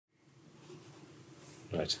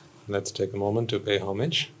Right. Let's take a moment to pay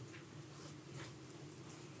homage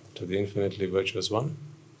to the infinitely virtuous one,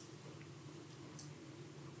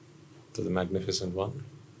 to the magnificent one,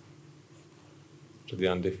 to the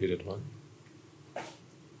undefeated one,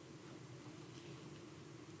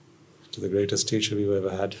 to the greatest teacher we've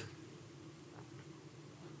ever had,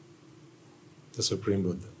 the Supreme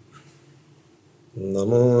Buddha.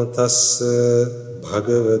 Namo tassa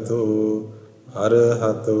bhagavato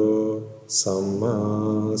arahato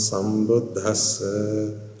samma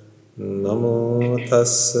sambuddhassa. Namo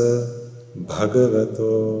tassa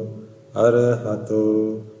bhagavato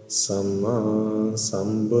arahato samma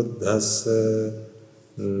sambuddhassa.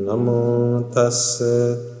 Namo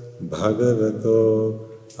tassa bhagavato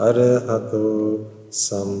arahato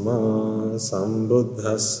samma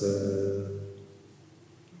sambuddhassa.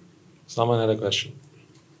 Someone had a question.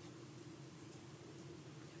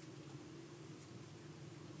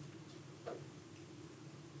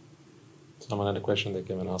 Someone had a question they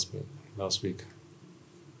came and asked me last week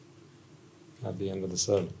at the end of the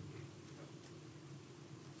sermon.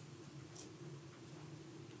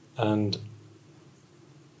 And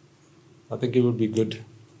I think it would be good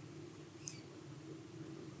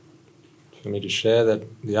for me to share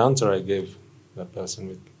the answer I gave that person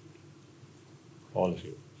with all of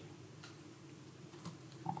you.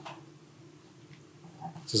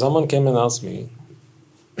 So someone came and asked me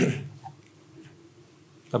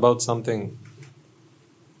about something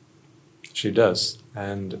she does,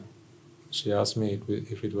 and she asked me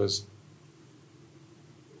if it was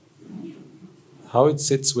how it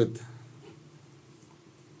sits with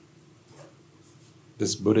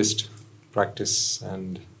this Buddhist practice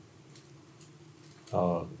and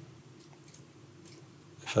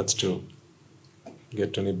efforts to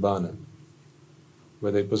get to Nibbana,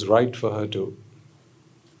 whether it was right for her to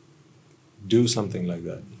do something like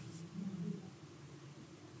that.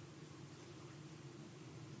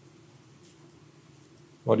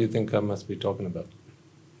 What do you think I must be talking about?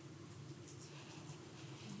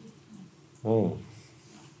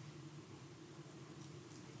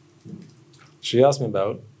 She asked me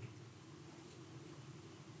about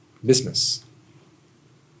business,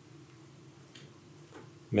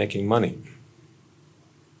 making money,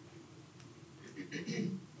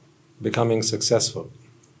 becoming successful,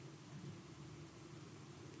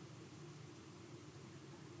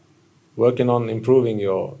 working on improving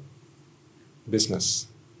your business,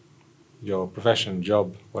 your profession,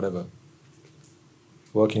 job, whatever.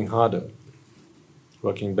 Working harder,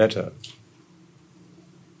 working better,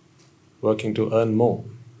 working to earn more,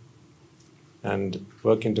 and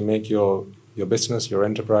working to make your business, your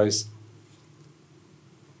enterprise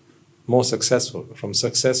more successful, from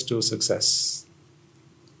success to success.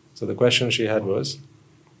 So the question she had was,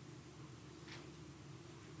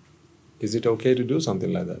 is it okay to do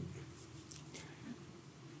something like that?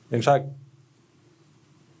 In fact,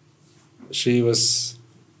 she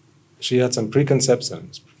had some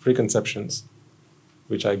preconceptions,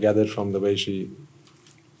 which I gathered from the way she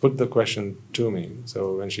put the question to me.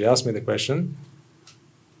 So when she asked me the question,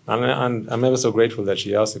 and I'm ever so grateful that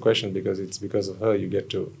she asked the question, because it's because of her you get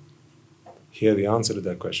to hear the answer to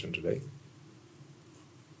that question today.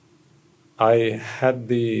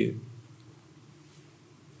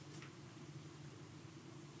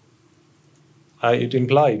 It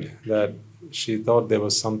implied that she thought there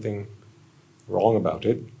was something wrong about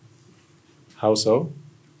it. How so?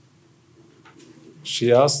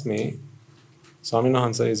 She asked me, Swami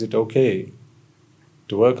Hansa, is it okay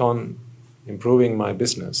to work on improving my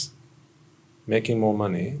business, making more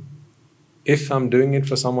money, if I'm doing it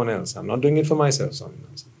for someone else? I'm not doing it for myself, Swami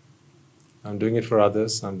Hansa. I'm doing it for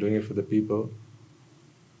others. I'm doing it for the people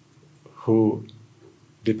who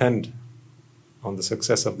depend on the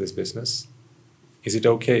success of this business. Is it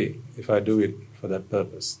okay if I do it for that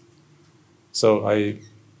purpose? So I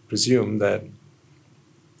presume that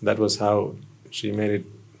was how she made it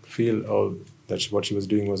feel, that what she was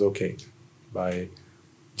doing was okay, by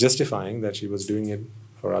justifying that she was doing it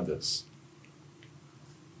for others.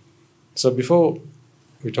 So before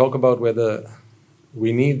we talk about whether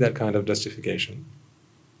we need that kind of justification,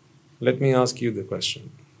 let me ask you the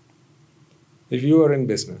question. If you are in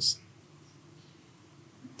business,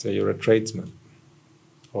 say you're a tradesman,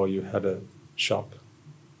 or you had a shop,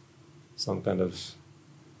 some kind of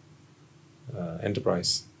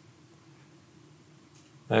enterprise,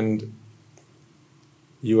 and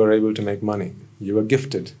you were able to make money, you were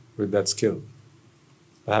gifted with that skill.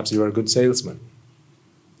 Perhaps you are a good salesman.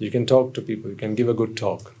 You can talk to people, you can give a good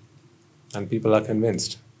talk, and people are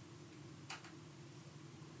convinced.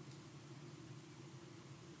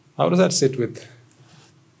 How does that sit with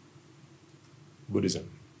Buddhism.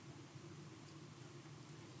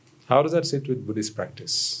 How does that sit with Buddhist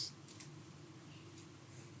practice?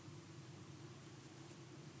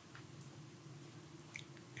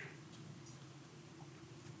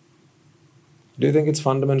 Do you think it's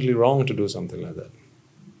fundamentally wrong to do something like that?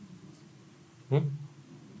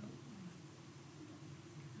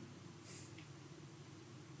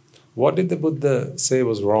 What did the Buddha say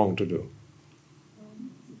was wrong to do?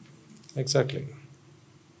 Exactly.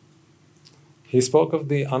 He spoke of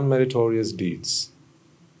the unmeritorious deeds.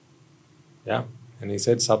 Yeah? And he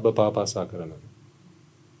said, Sabba papa sakarana.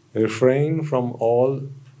 Refrain from all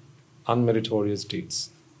unmeritorious deeds,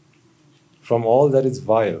 from all that is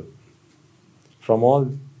vile, from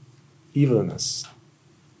all evilness.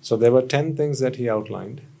 So there were 10 things that he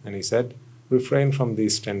outlined, and he said, refrain from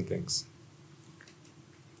these 10 things.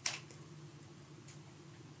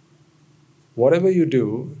 Whatever you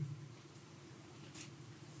do,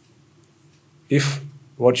 if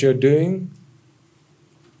what you're doing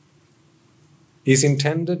is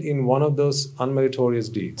intended in one of those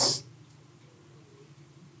unmeritorious deeds,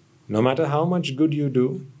 no matter how much good you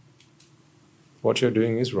do, what you're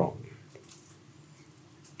doing is wrong.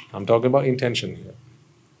 I'm talking about intention here.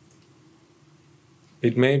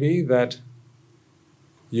 It may be that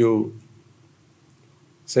you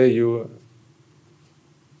say your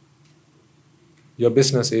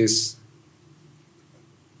business is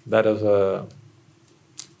that of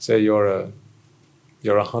say you're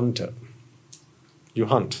a hunter. You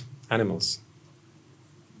hunt animals,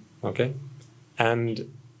 okay? And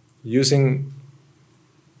using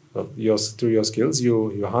through your skills,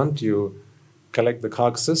 you hunt, you collect the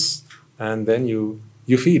carcasses, and then you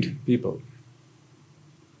feed people.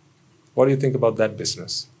 What do you think about that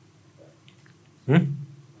business?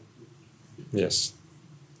 Yes.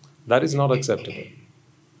 That is not acceptable.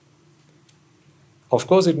 Of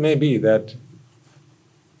course, it may be that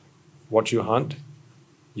what you hunt,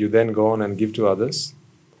 you then go on and give to others,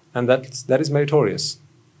 and that is meritorious.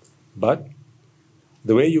 But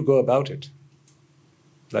the way you go about it,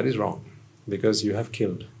 that is wrong, because you have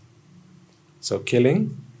killed. So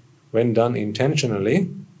killing, when done intentionally,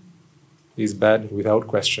 is bad without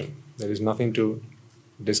question. There is nothing to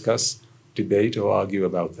discuss, debate, or argue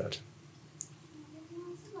about that.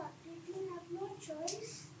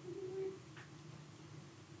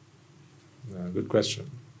 Good question.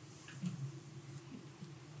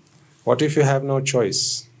 What if you have no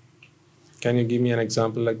choice? Can you give me an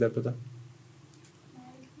example like that, Pata?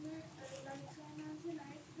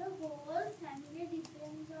 The whole family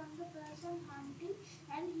depends on the person hunting,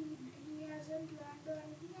 and he hasn't learned or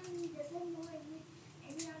anything, and he doesn't know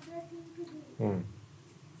any other thing to do.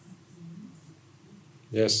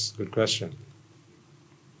 Yes, good question.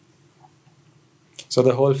 So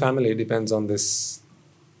the whole family depends on this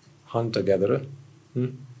hunter-gatherer,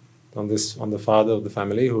 on the father of the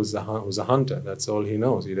family who's a hunter. That's all he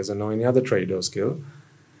knows. He doesn't know any other trade or skill.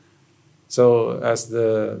 So as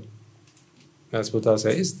Buddha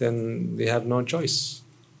says, then they have no choice.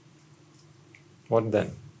 What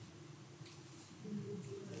then?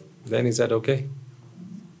 Then is that okay?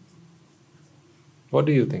 What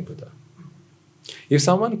do you think, Buddha? If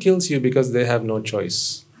someone kills you because they have no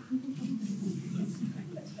choice,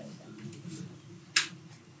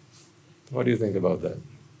 what do you think about that?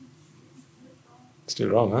 Still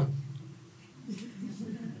wrong, huh?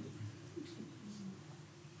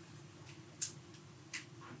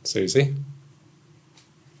 So you see,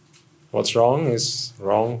 what's wrong is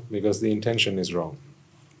wrong because the intention is wrong.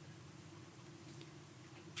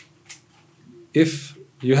 If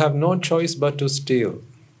you have no choice but to steal,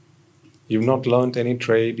 you've not learned any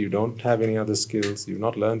trade, you don't have any other skills, you've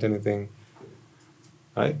not learned anything,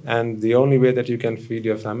 right? And the only way that you can feed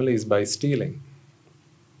your family is by stealing.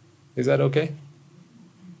 Is that okay?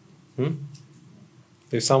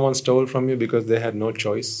 If someone stole from you because they had no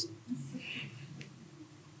choice,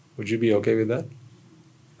 would you be okay with that?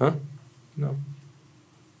 Huh? No.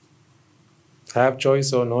 Have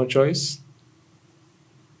choice or no choice,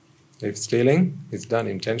 if stealing is done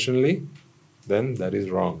intentionally, then that is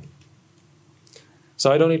wrong.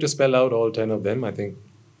 So I don't need to spell out all 10 of them. I think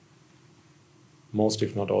most,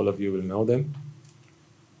 if not all of you, will know them.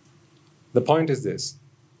 The point is this: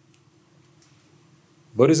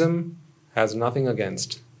 Buddhism has nothing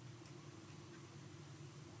against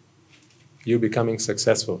you becoming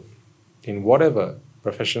successful in whatever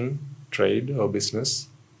profession, trade, or business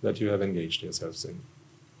that you have engaged yourselves in.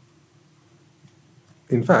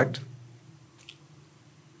 In fact,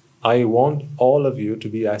 I want all of you to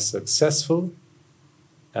be as successful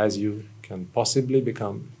as you can possibly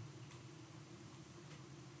become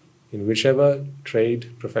in whichever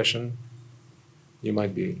trade, profession, you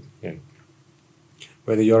might be in.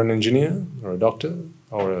 Whether you're an engineer or a doctor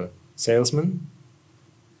or a salesman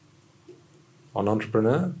or an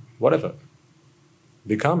entrepreneur, whatever,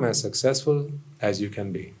 become as successful as you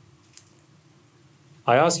can be.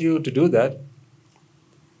 I ask you to do that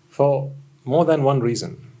for more than one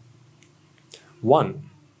reason. One,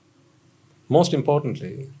 most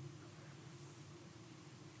importantly,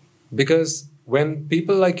 because when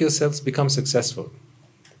people like yourselves become successful,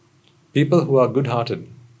 people who are good-hearted,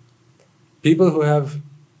 people who have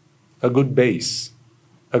a good base,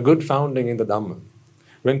 a good founding in the Dhamma,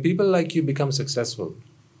 when people like you become successful,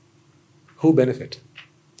 who benefit?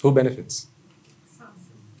 Who benefits?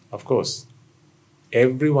 Of course,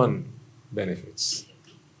 everyone benefits.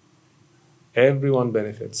 Everyone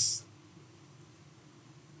benefits.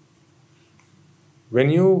 When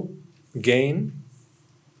you gain,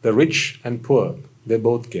 the rich and poor, they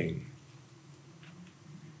both gain.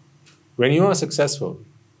 When you are successful,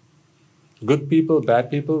 good people, bad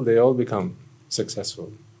people, they all become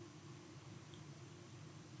successful.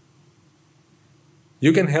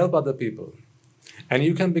 You can help other people, and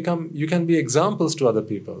you can be examples to other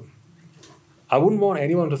people. I wouldn't want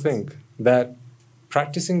anyone to think that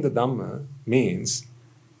practicing the Dhamma means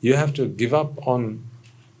you have to give up on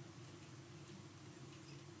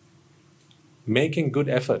making good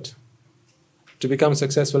effort to become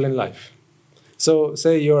successful in life. So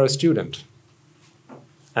say you're a student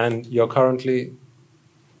and you're currently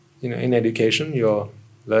in education, you're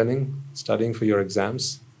learning, studying for your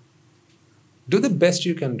exams. Do the best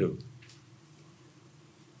you can do.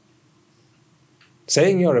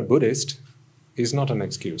 Saying you're a Buddhist is not an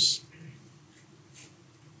excuse.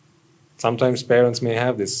 Sometimes parents may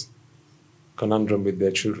have this conundrum with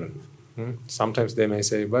their children. Sometimes they may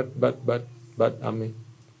say, but, Ammi,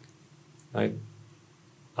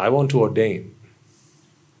 I want to ordain.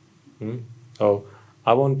 Or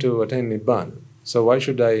I want to attain Nibbana. So why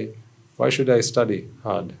should I study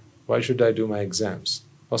hard? Why should I do my exams?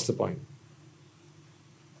 What's the point?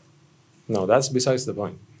 No, that's besides the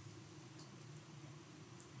point.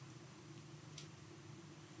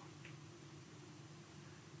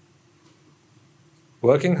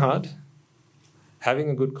 Working hard, having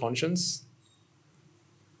a good conscience,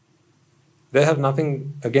 they have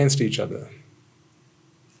nothing against each other.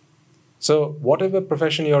 So whatever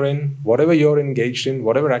profession you're in, whatever you're engaged in,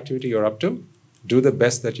 whatever activity you're up to, do the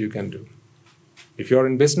best that you can do. If you're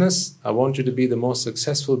in business, I want you to be the most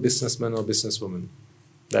successful businessman or businesswoman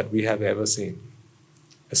that we have ever seen,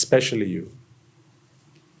 especially you.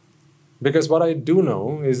 Because what I do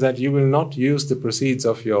know is that you will not use the proceeds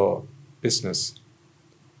of your business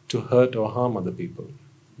to hurt or harm other people.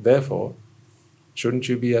 Therefore, shouldn't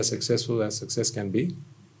you be as successful as success can be?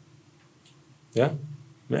 Yeah?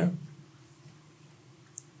 Yeah.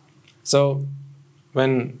 So,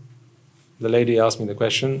 when the lady asked me the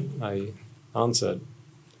question, I answered,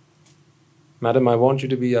 Madam, I want you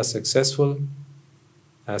to be as successful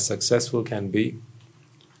can be.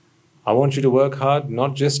 I want you to work hard,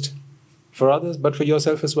 not just for others, but for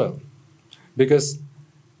yourself as well. Because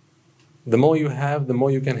the more you have, the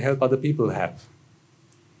more you can help other people have.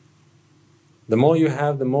 The more you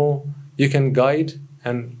have, the more you can guide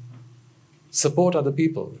and support other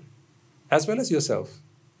people, as well as yourself.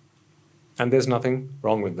 And there's nothing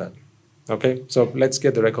wrong with that. Okay? So let's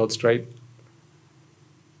get the record straight.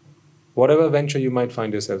 Whatever venture you might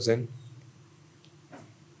find yourselves in,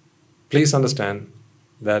 please understand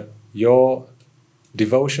that your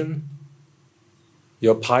devotion,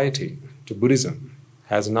 your piety to Buddhism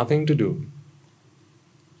has nothing to do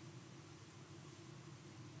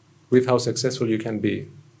with how successful you can be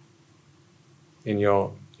in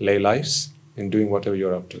your lay lives, in doing whatever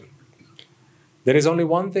you're up to. There is only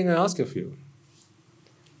one thing I ask of you.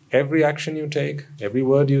 Every action you take, every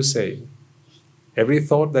word you say, every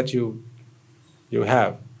thought that you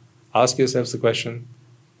have, ask yourselves the question,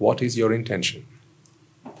 what is your intention?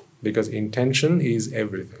 Because intention is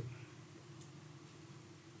everything.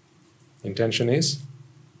 Intention is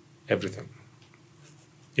everything.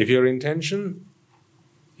 If your intention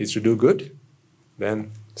is to do good,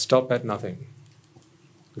 then stop at nothing.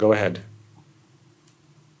 Go ahead.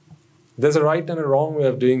 There's a right and a wrong way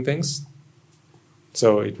of doing things.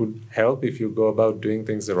 So it would help if you go about doing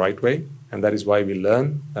things the right way. And that is why we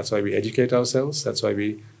learn. That's why we educate ourselves. That's why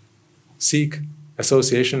we seek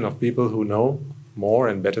association of people who know more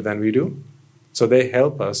and better than we do. So they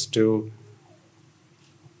help us to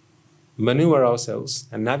maneuver ourselves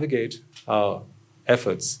and navigate our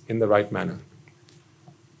efforts in the right manner.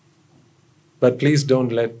 But please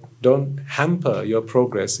don't hamper your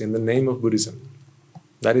progress in the name of Buddhism.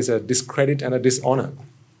 That is a discredit and a dishonor.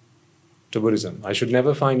 to Buddhism. I should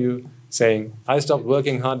never find you saying, I stopped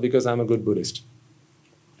working hard because I'm a good Buddhist.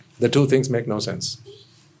 The two things make no sense.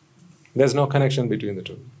 There's no connection between the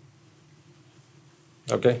two.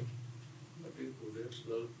 Okay? But in today's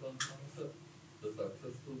world concept, the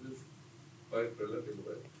successful is quite relative,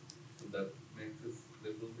 right? So that makes it a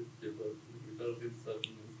little bit difficult in certain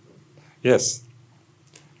instances. Yes.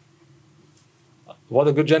 What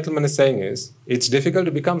the good gentleman is saying is, it's difficult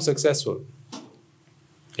to become successful.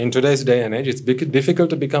 In today's day and age, it's difficult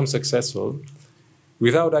to become successful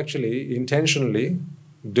without actually intentionally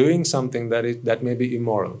doing something that may be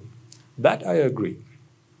immoral. That I agree.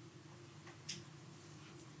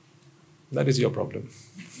 That is your problem.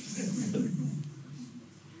 So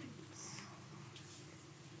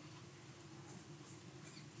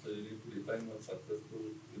you need to define what's successful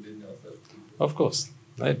within yourself. Of course.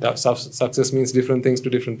 Right? Success means different things to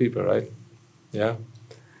different people, right? Yeah.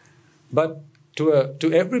 But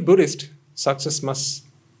to every Buddhist, success must,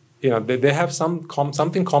 they have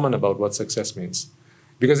something common about what success means.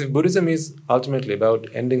 Because if Buddhism is ultimately about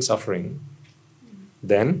ending suffering,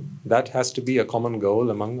 then that has to be a common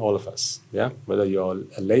goal among all of us. Yeah? Whether you're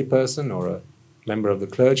a lay person or a member of the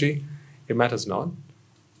clergy, it matters not.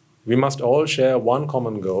 We must all share one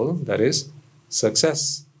common goal, that is,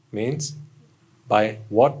 success means by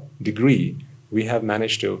what degree we have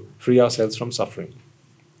managed to free ourselves from suffering.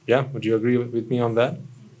 Yeah? Would you agree with me on that?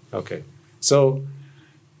 Okay. So,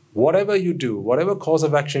 whatever you do, whatever course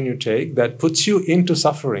of action you take that puts you into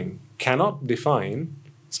suffering cannot define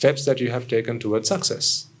steps that you have taken towards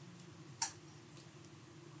success.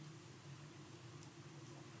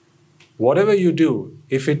 Whatever you do,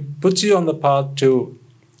 if it puts you on the path to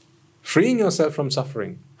freeing yourself from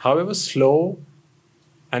suffering, however slow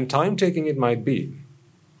and time-taking it might be,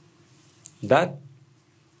 that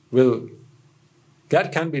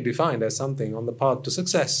can be defined as something on the path to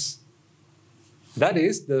success. That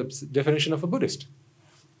is the definition of a Buddhist.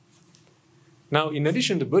 Now, in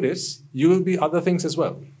addition to Buddhists, you will be other things as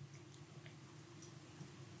well.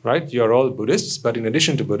 Right? You're all Buddhists, but in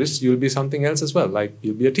addition to Buddhists, you'll be something else as well, like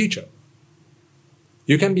you'll be a teacher.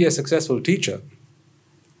 You can be a successful teacher.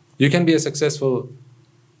 You can be a successful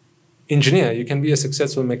engineer. You can be a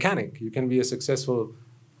successful mechanic. You can be a successful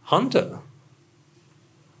hunter.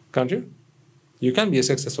 Can't you? You can be a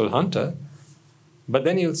successful hunter. But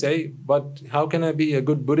then you'll say, but how can I be a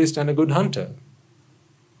good Buddhist and a good hunter?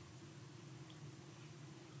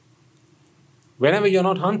 Whenever you're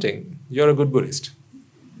not hunting, you're a good Buddhist.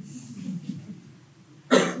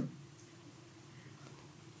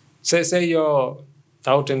 Say you're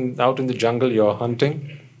out in the jungle, you're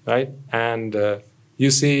hunting, right? And you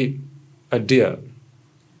see a deer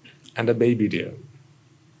and a baby deer,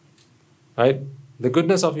 right? The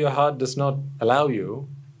goodness of your heart does not allow you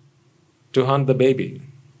to hunt the baby,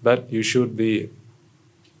 but you shoot the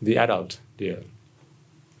adult deer.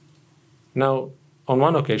 Now, on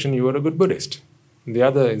one occasion, you were a good Buddhist. In the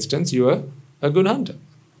other instance, you were a good hunter.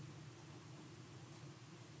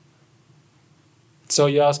 So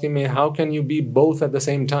you're asking me, how can you be both at the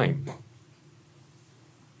same time?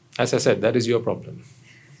 As I said, that is your problem.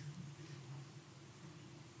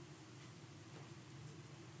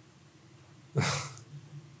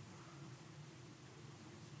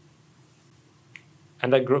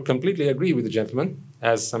 And I completely agree with the gentleman,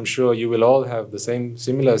 as I'm sure you will all have the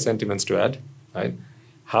similar sentiments to add, right?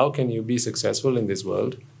 How can you be successful in this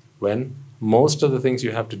world when most of the things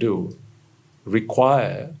you have to do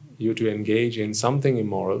require you to engage in something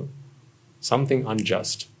immoral, something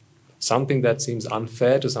unjust, something that seems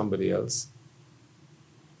unfair to somebody else?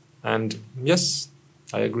 And yes,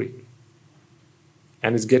 I agree.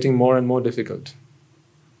 And it's getting more and more difficult.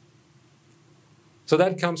 So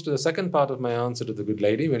that comes to the second part of my answer to the good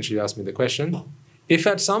lady when she asked me the question. If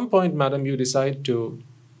at some point, madam, you decide to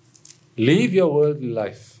leave your worldly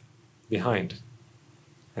life behind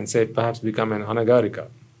and say perhaps become an anagarika,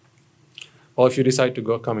 or if you decide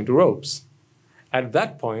to come into robes, at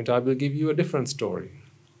that point I will give you a different story.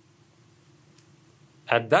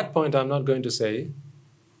 At that point I'm not going to say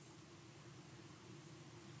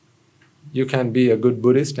you can be a good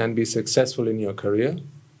Buddhist and be successful in your career.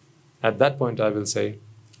 At that point I will say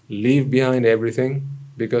leave behind everything,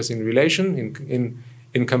 because in relation,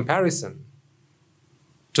 in comparison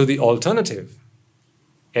to the alternative,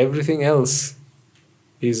 everything else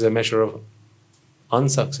is a measure of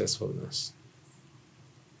unsuccessfulness.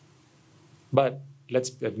 But let's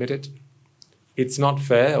admit it, it's not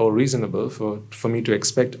fair or reasonable for me to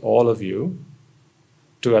expect all of you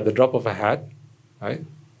to, at the drop of a hat, right,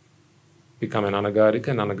 become an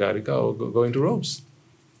anagarika, or go into robes.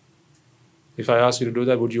 If I ask you to do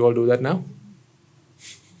that, would you all do that now?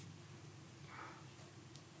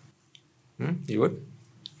 You would?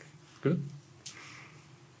 Good.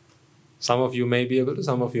 Some of you may be able to,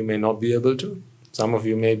 some of you may not be able to. Some of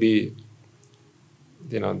you may be,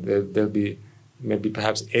 there'll be maybe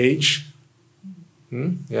perhaps age.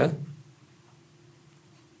 Yeah?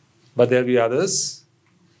 But there'll be others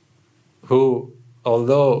who,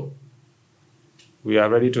 although we are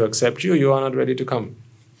ready to accept you, you are not ready to come.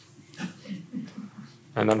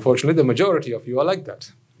 And unfortunately, the majority of you are like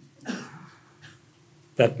that.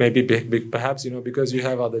 That may be big, perhaps, because you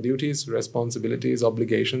have other duties, responsibilities,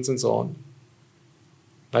 obligations, and so on.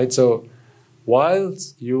 Right? So,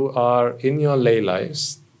 whilst you are in your lay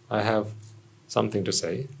lives, I have something to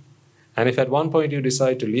say. And if at one point you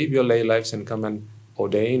decide to leave your lay lives and come and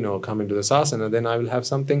ordain or come into the sasana, then I will have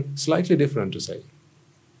something slightly different to say.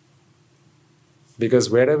 Because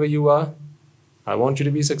wherever you are, I want you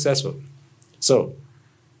to be successful. So,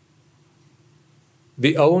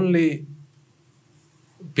 the only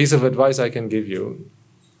piece of advice I can give you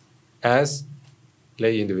as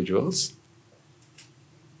lay individuals,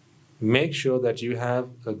 make sure that you have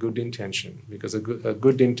a good intention, because a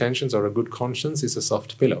good intentions or a good conscience is a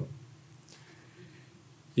soft pillow.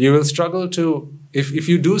 You will struggle to, if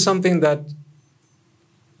you do something that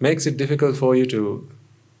makes it difficult for you to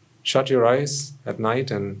shut your eyes at night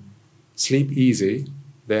and sleep easy,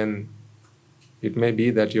 then it may be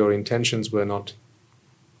that your intentions were not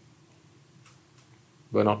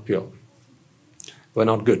pure, were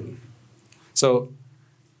not good. So,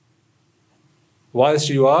 whilst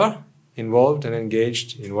you are involved and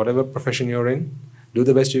engaged in whatever profession you're in, do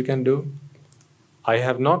the best you can do. I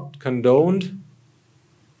have not condoned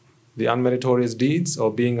the unmeritorious deeds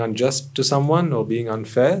or being unjust to someone or being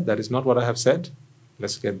unfair. That is not what I have said.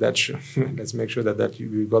 Let's get that. Let's make sure that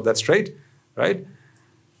you got that straight, right?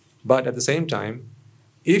 But at the same time,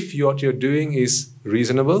 if what you're doing is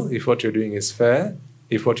reasonable, if what you're doing is fair,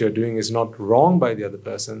 if what you're doing is not wrong by the other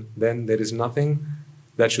person, then there is nothing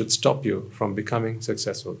that should stop you from becoming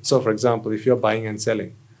successful. So, for example, if you're buying and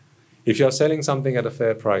selling, if you're selling something at a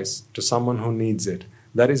fair price to someone who needs it,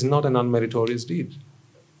 that is not an unmeritorious deed.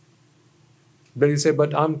 But you say,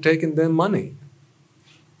 but I'm taking their money.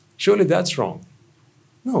 Surely that's wrong.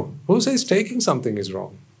 No. Who says taking something is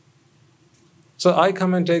wrong? So I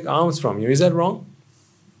come and take alms from you. Is that wrong?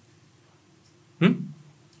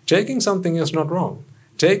 Taking something is not wrong.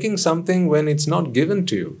 Taking something when it's not given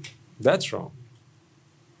to you, that's wrong.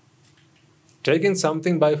 Taking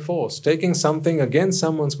something by force, taking something against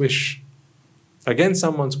someone's wish, against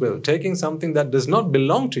someone's will, taking something that does not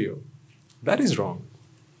belong to you, that is wrong.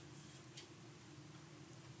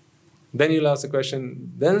 Then you'll ask the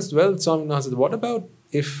question, Swami says, what about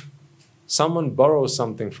if someone borrows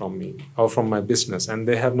something from me or from my business and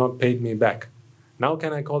they have not paid me back? Now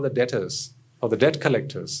can I call the debtors or the debt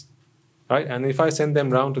collectors? Right? And if I send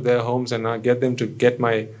them round to their homes and I get them to get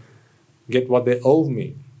what they owe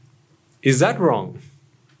me, is that wrong?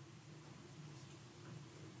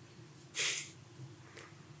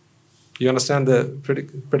 You understand the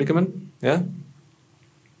predicament? Yeah?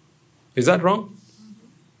 Is that wrong?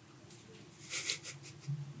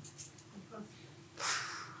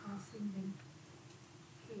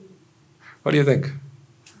 What do you think?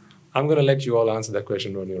 I'm going to let you all answer that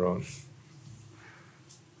question on your own.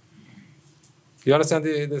 You understand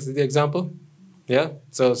the example? Yeah?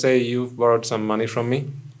 So say you've borrowed some money from me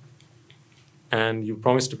and you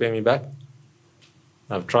promised to pay me back.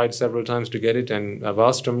 I've tried several times to get it and I've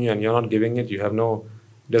asked from you and you're not giving it.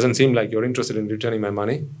 It doesn't seem like you're interested in returning my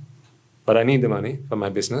money, but I need the money for my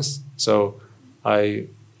business. So I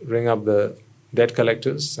ring up the debt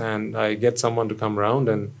collectors and I get someone to come around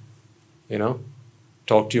and,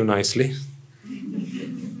 talk to you nicely.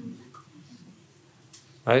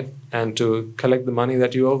 Right? And to collect the money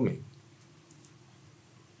that you owe me.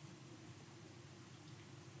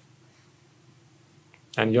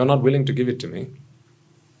 And you're not willing to give it to me.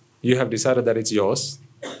 You have decided that it's yours.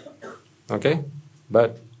 Okay?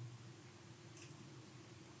 But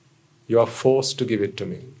you are forced to give it to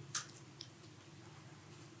me.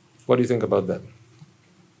 What do you think about that?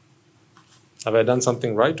 Have I done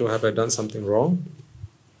something right or have I done something wrong?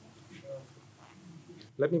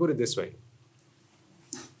 Let me put it this way.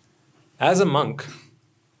 As a monk,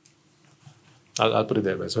 I'll put it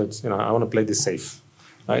that way. So it's, I want to play this safe,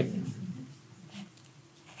 right?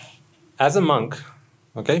 As a monk,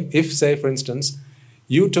 okay, if say for instance,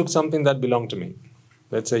 you took something that belonged to me.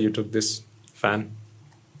 Let's say you took this fan,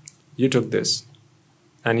 you took this,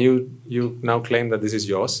 and you now claim that this is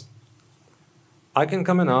yours. I can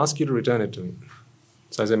come and ask you to return it to me.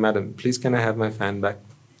 So I say, madam, please can I have my fan back?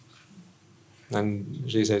 And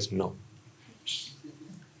she says, no.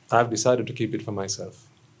 I've decided to keep it for myself.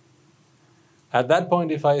 At that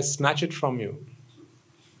point, if I snatch it from you,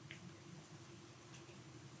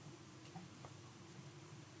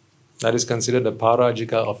 that is considered a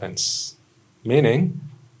parajika offense. Meaning,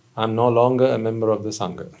 I'm no longer a member of the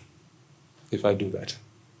Sangha if I do that.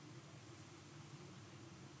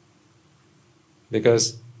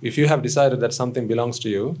 Because if you have decided that something belongs to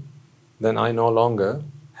you, then I no longer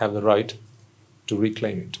have the right to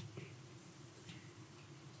reclaim it.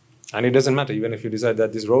 And it doesn't matter, even if you decide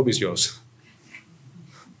that this robe is yours.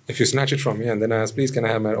 If you snatch it from me and then I ask, please, can I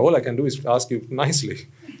have my... All I can do is ask you nicely,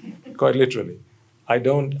 quite literally. I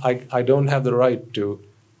don't have the right to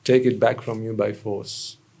take it back from you by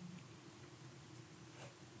force.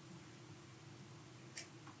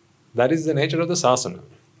 That is the nature of the sasana.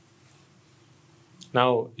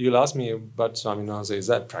 Now, you'll ask me, but Swaminatha, is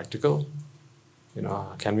that practical?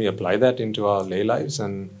 Can we apply that into our lay lives?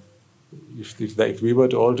 And if we were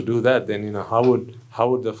to all to do that, then how would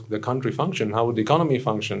the country function? How would the economy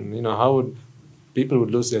function? How would people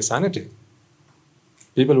would lose their sanity?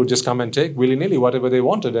 People would just come and take willy-nilly whatever they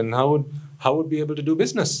wanted, and how would be able to do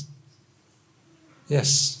business?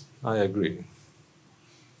 Yes, I agree.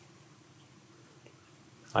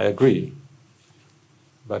 I agree.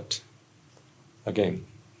 But again,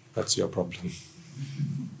 that's your problem.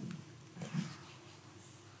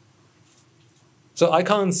 So I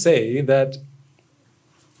can't say that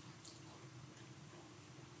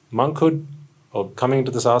monkhood or coming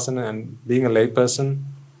to the sasana and being a layperson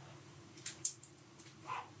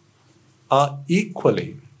are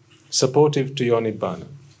equally supportive to your nibbana.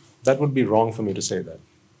 That would be wrong for me to say that.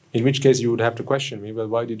 In which case you would have to question me, well,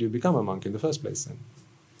 why did you become a monk in the first place then?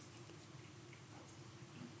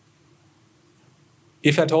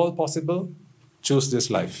 If at all possible, choose this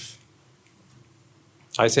life.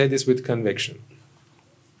 I say this with conviction.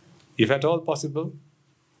 If at all possible,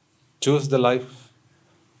 choose the life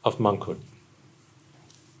of monkhood.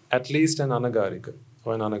 At least an anagarika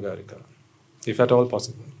or an anagarika, if at all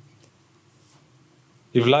possible.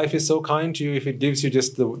 If life is so kind to you, if it gives you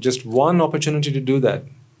just one opportunity to do that,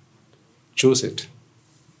 choose it.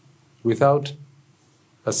 Without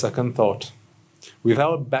a second thought,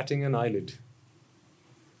 without batting an eyelid.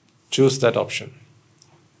 Choose that option.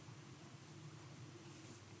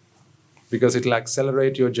 Because it will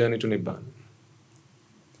accelerate your journey to Nibbana.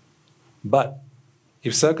 But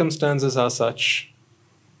if circumstances are such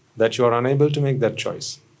that you are unable to make that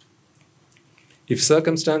choice, if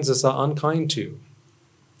circumstances are unkind to you,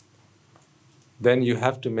 then you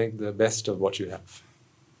have to make the best of what you have.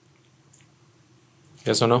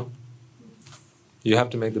 Yes or no? You have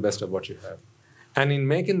to make the best of what you have. And in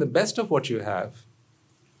making the best of what you have,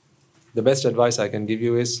 the best advice I can give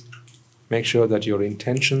you is make sure that your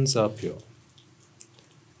intentions are pure.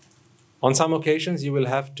 On some occasions, you will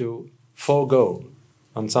have to forego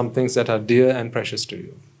on some things that are dear and precious to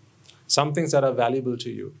you, some things that are valuable to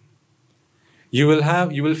you. You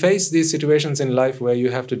will face these situations in life where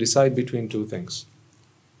you have to decide between two things: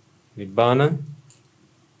 Nibbana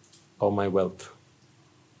or my wealth,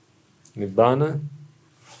 Nibbana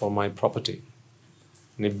or my property,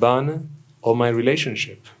 Nibbana or my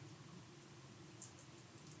relationship.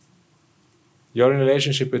 You're in a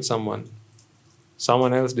relationship with someone.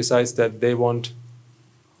 Someone else decides that they want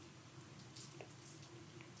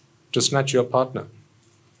to snatch your partner.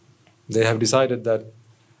 They have decided that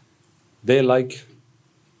they like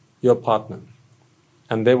your partner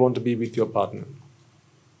and they want to be with your partner.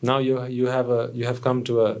 Now you have come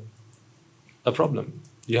to a problem.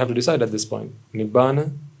 You have to decide at this point,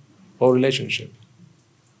 Nibbana or relationship.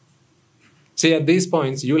 See, at these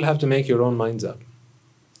points, you will have to make your own minds up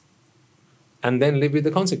and then live with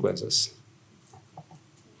the consequences.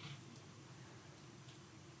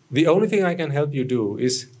 The only thing I can help you do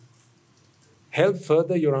is help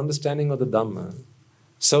further your understanding of the Dhamma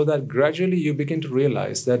so that gradually you begin to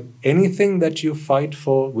realize that anything that you fight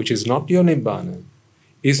for which is not your Nibbana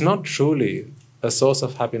is not truly a source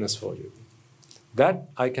of happiness for you. That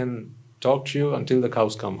I can talk to you until the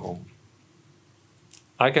cows come home.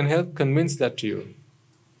 I can help convince that to you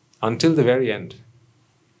until the very end.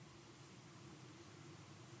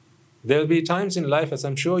 There will be times in life, as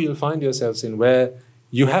I'm sure you'll find yourselves in, where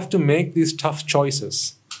you have to make these tough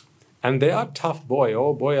choices. And they are tough, boy.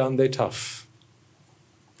 Oh boy, aren't they tough.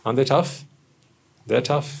 Aren't they tough? They're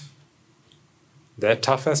tough. They're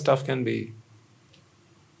tough as tough can be.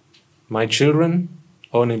 My children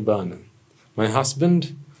or Nibbana. My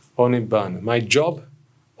husband or Nibbana. My job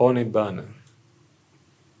or Nibbana.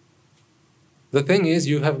 The thing is,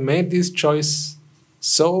 you have made this choice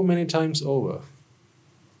so many times over.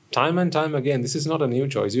 Time and time again. This is not a new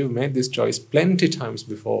choice. You've made this choice plenty times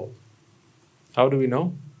before. How do we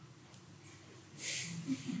know?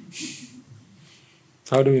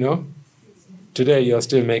 How do we know? Today you're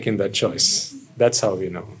still making that choice. That's how we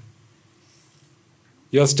know.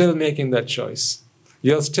 You're still making that choice.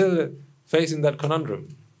 You're still facing that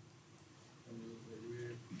conundrum.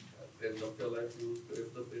 At the end of your life, you face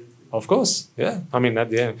the same thing. Of course, yeah. I mean, at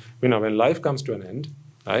the end, when life comes to an end,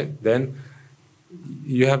 right, then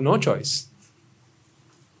you have no choice.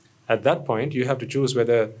 At that point, you have to choose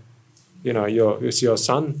whether, it's your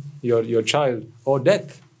son, your child, or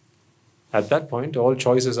death. At that point, all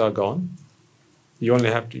choices are gone. You only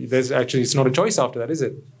have to, it's not a choice after that, is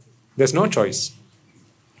it? There's no choice.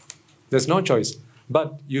 There's no choice.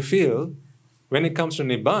 But you feel, when it comes to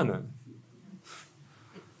Nibbana,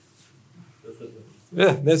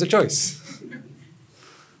 yeah, there's a choice.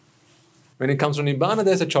 When it comes to Nibbana,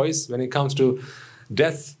 there's a choice. When it comes to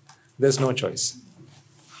death, there's no choice.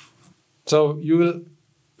 So you will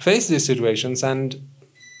face these situations, and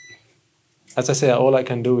as I say, all I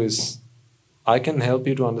can do is, I can help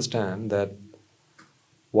you to understand that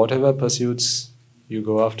whatever pursuits you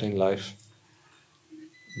go after in life,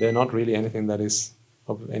 they're not really anything that is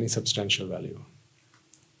of any substantial value.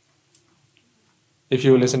 If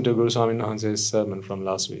you listen to Guru Swami Nahanse's sermon from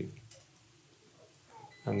last week,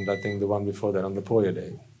 and I think the one before that on the Poya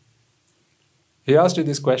Day, he asked you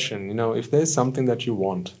this question, if there's something that you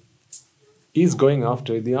want, is going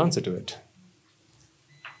after it the answer to it?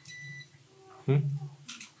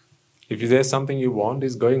 If there's something you want,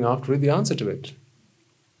 is going after it the answer to it?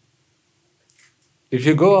 If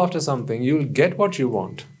you go after something, you'll get what you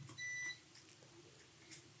want.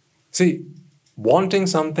 See, wanting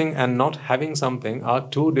something and not having something are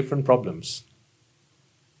two different problems.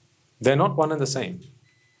 They're not one and the same.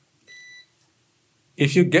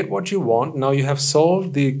 If you get what you want, now you have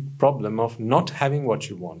solved the problem of not having what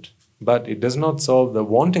you want. But it does not solve the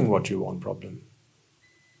wanting what you want problem.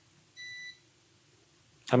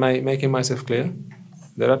 Am I making myself clear?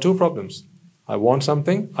 There are two problems. I want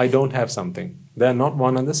something, I don't have something. They are not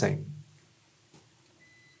one and the same.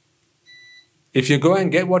 If you go and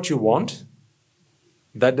get what you want,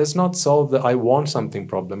 that does not solve the I want something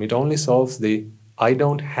problem. It only solves the I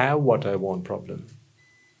don't have what I want problem.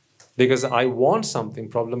 Because I want something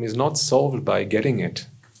problem is not solved by getting it.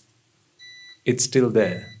 It's still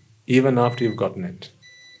there, even after you've gotten it.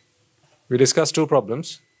 We discussed two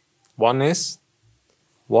problems. One is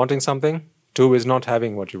wanting something. Two is not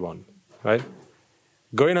having what you want, right?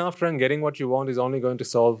 Going after and getting what you want is only going to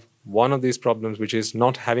solve one of these problems, which is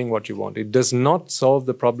not having what you want. It does not solve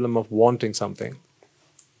the problem of wanting something.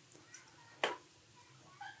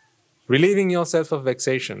 Relieving yourself of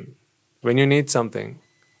vexation when you need something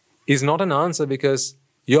is not an answer, because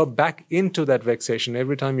you're back into that vexation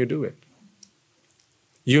every time you do it.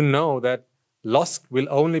 You know that loss will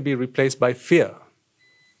only be replaced by fear,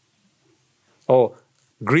 or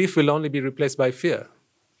grief will only be replaced by fear.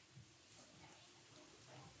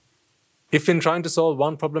 If in trying to solve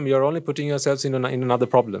one problem, you're only putting yourselves in another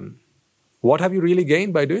problem, what have you really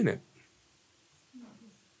gained by doing it?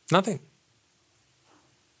 Nothing.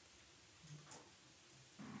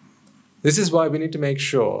 This is why we need to make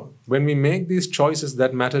sure, when we make these choices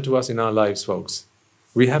that matter to us in our lives, folks,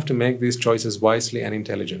 we have to make these choices wisely and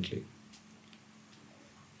intelligently.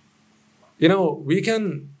 We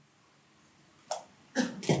can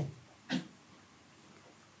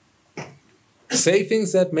say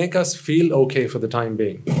things that make us feel okay for the time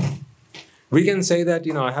being. We can say that,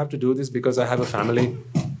 I have to do this because I have a family.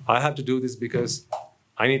 I have to do this because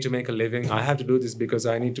I need to make a living. I have to do this because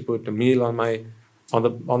I need to put a meal on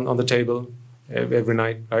the table every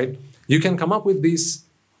night, right? You can come up with these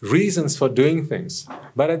reasons for doing things.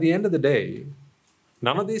 But at the end of the day,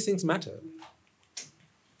 none of these things matter.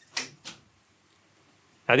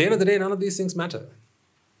 At the end of the day, none of these things matter.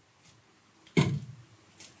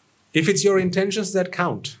 If it's your intentions that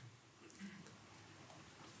count,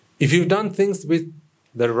 if you've done things with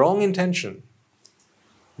the wrong intention,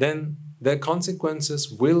 then the consequences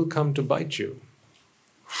will come to bite you.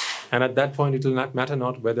 And at that point, it will not matter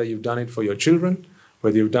not whether you've done it for your children,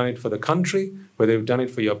 whether you've done it for the country, whether you've done it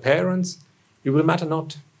for your parents, it will matter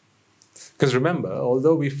not. Because remember,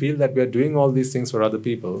 although we feel that we are doing all these things for other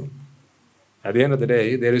people, at the end of the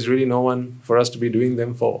day, there is really no one for us to be doing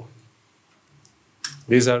them for.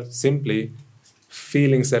 These are simply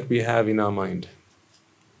feelings that we have in our mind.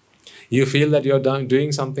 You feel that you're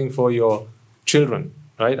doing something for your children,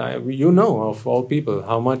 right? You know of all people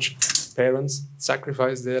how much parents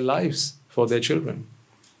sacrifice their lives for their children.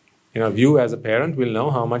 You as a parent will know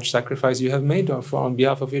how much sacrifice you have made on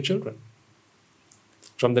behalf of your children.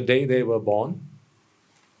 From the day they were born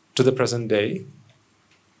to the present day,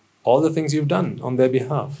 all the things you've done on their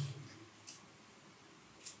behalf.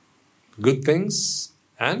 Good things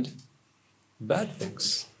and bad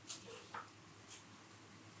things.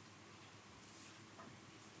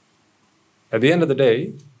 At the end of the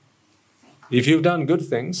day, if you've done good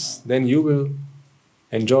things, then you will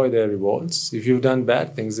enjoy their rewards. If you've done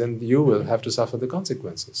bad things, then you will have to suffer the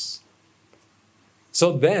consequences.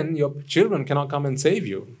 So then your children cannot come and save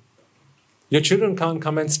you. Your children can't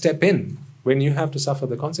come and step in when you have to suffer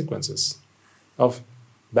the consequences of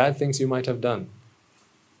bad things you might have done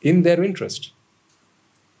in their interest.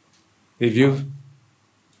 If you've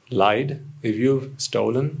lied, if you've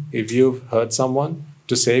stolen, if you've hurt someone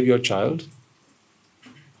to save your child,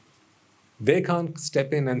 they can't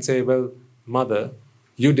step in and say, well, mother,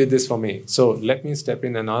 you did this for me, so let me step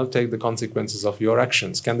in and I'll take the consequences of your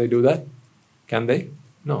actions. Can they do that? Can they?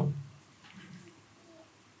 No.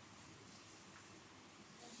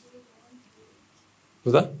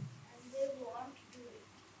 Who's that? And they won't do it.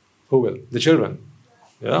 Who will? The children?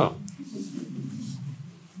 Yeah.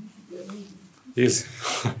 He's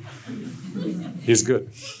good.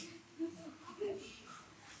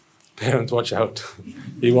 Parents, watch out.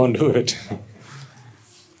 He won't do it.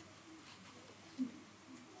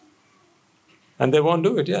 And they won't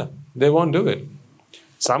do it, yeah. They won't do it.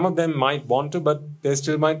 Some of them might want to, but they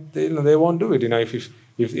still might, they won't do it.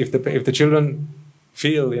 If the children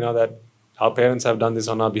feel, that our parents have done this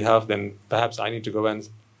on our behalf, then perhaps I need to go and,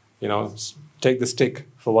 take the stick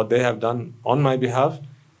for what they have done on my behalf.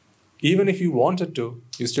 Even if you wanted to,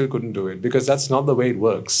 you still couldn't do it, because that's not the way it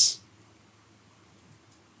works.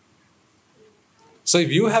 So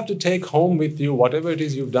if you have to take home with you whatever it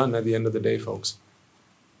is you've done at the end of the day, folks,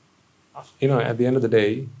 at the end of the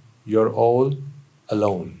day, you're all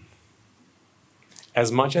alone.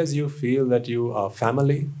 As much as you feel that you are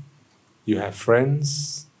family, you have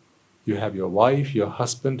friends, you have your wife, your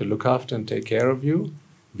husband to look after and take care of you,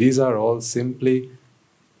 these are all simply,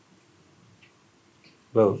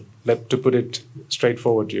 to put it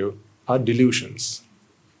straightforward to you, are delusions.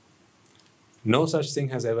 No such thing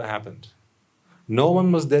has ever happened. No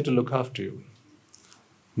one was there to look after you.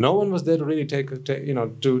 No one was there to really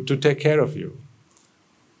take care of you.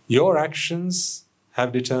 Your actions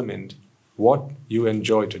have determined what you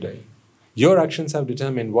enjoy today. Your actions have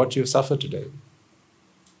determined what you suffer today.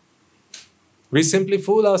 We simply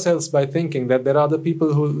fool ourselves by thinking that there are other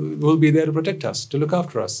people who will be there to protect us, to look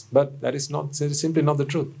after us. But that is simply not the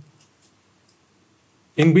truth.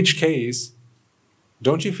 In which case,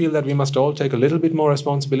 don't you feel that we must all take a little bit more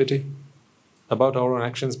responsibility about our own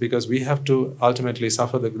actions, because we have to ultimately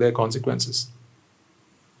suffer their consequences?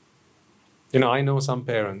 I know some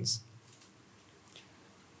parents,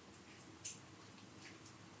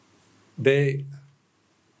 they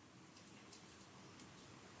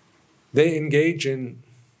engage in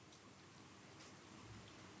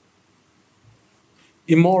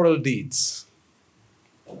immoral deeds.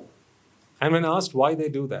 And when asked why they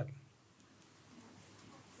do that,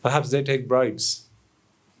 perhaps they take bribes.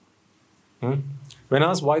 When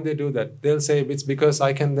asked why they do that, they'll say, it's because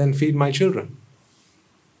I can then feed my children.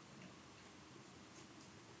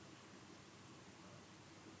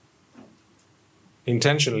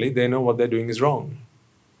 Intentionally, they know what they're doing is wrong.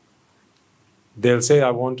 They'll say, I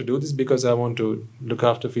want to do this because I want to look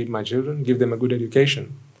after, feed my children, give them a good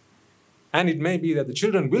education. And it may be that the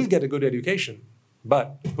children will get a good education,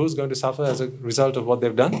 but who's going to suffer as a result of what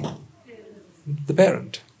they've done? The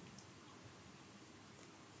parent.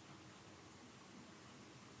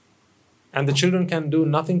 And the children can do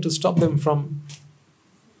nothing to stop them from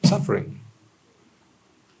suffering.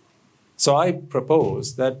 So I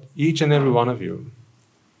propose that each and every one of you,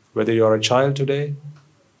 whether you're a child today,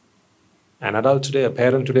 an adult today, a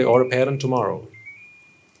parent today, or a parent tomorrow,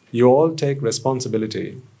 you all take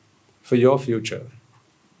responsibility for your future.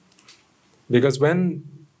 Because when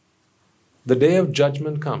the day of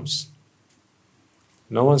judgment comes,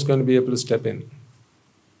 no one's going to be able to step in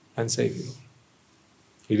and save you.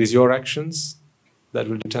 It is your actions that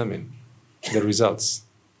will determine the results.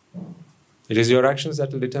 It is your actions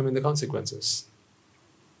that will determine the consequences.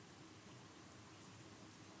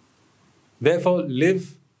 Therefore,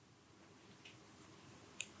 live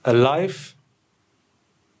a life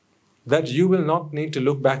that you will not need to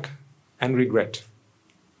look back and regret.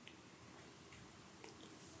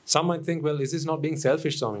 Some might think, well, is this not being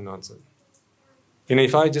selfish, Swaminathan?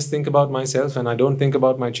 If I just think about myself and I don't think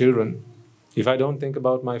about my children, if I don't think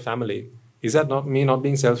about my family, is that not me not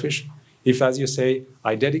being selfish? If, as you say,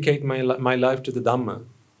 I dedicate my life to the Dhamma,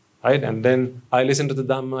 right? And then I listen to the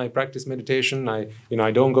Dhamma, I practice meditation, I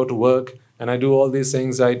don't go to work, and I do all these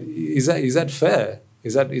things. Is that fair?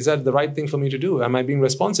 Is that the right thing for me to do? Am I being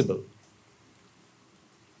responsible?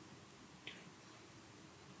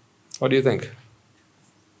 What do you think?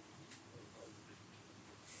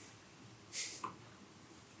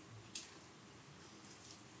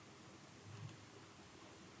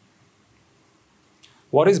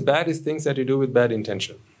 What is bad is things that you do with bad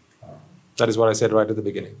intention. That is what I said right at the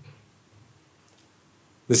beginning.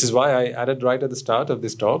 This is why I added right at the start of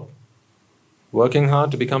this talk, working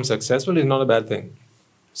hard to become successful is not a bad thing.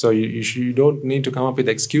 So you don't need to come up with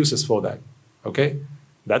excuses for that. Okay?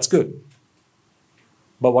 That's good.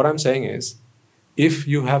 But what I'm saying is, if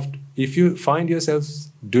you find yourself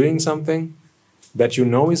doing something that you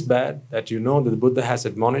know is bad, that you know that the Buddha has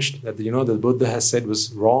admonished, that you know that the Buddha has said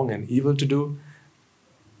was wrong and evil to do,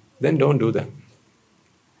 then don't do them.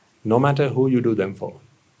 No matter who you do them for.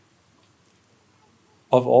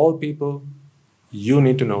 Of all people, you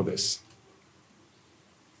need to know this.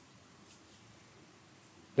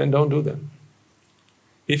 Then don't do them.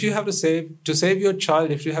 If you have to save your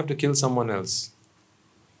child, if you have to kill someone else,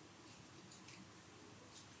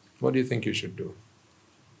 what do you think you should do?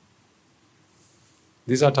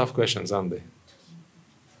 These are tough questions, aren't they?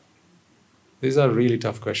 These are really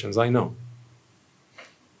tough questions, I know.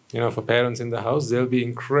 For parents in the house, they'll be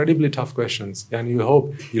incredibly tough questions, and you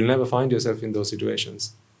hope you'll never find yourself in those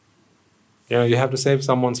situations. You have to save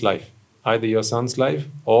someone's life, either your son's life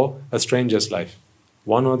or a stranger's life,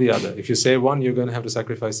 one or the other. If you save one, you're going to have to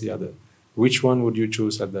sacrifice the other. Which one would you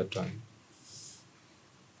choose at that time?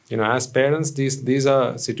 As parents, these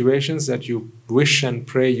are situations that you wish and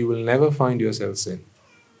pray you will never find yourselves in.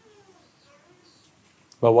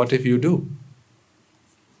 But what if you do?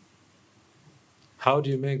 How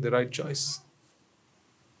do you make the right choice?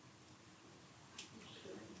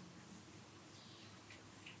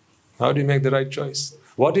 How do you make the right choice?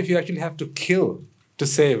 What if you actually have to kill to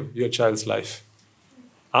save your child's life?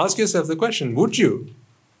 Ask yourself the question, would you?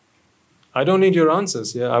 I don't need your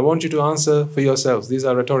answers. I want you to answer for yourselves. These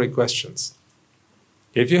are rhetoric questions.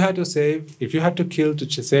 If you had to kill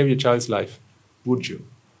to save your child's life, would you?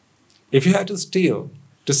 If you had to steal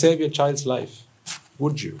to save your child's life,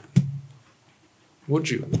 would you? Would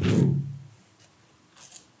you?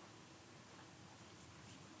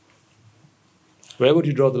 Where would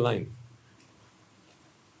you draw the line?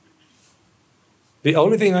 The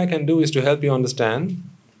only thing I can do is to help you understand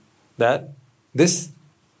that this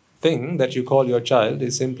thing that you call your child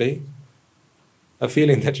is simply a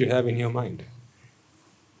feeling that you have in your mind.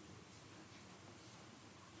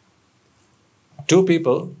 Two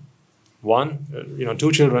people,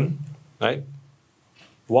 two children, right?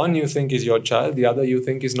 One you think is your child, the other you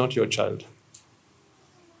think is not your child.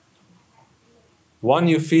 One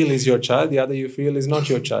you feel is your child, the other you feel is not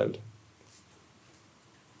your child.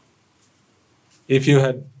 If you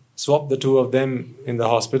had swapped the two of them in the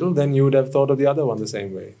hospital, then you would have thought of the other one the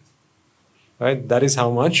same way. Right? That is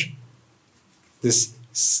how much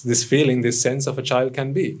this feeling, this sense of a child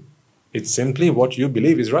can be. It's simply what you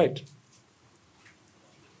believe is right.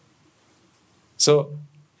 So,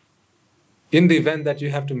 in the event that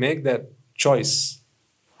you have to make that choice,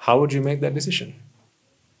 how would you make that decision?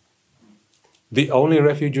 The only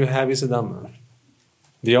refuge you have is the Dhamma.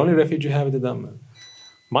 The only refuge you have is the Dhamma.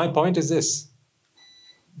 My point is this.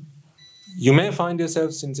 You may find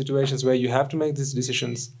yourselves in situations where you have to make these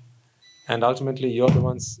decisions, and ultimately you're the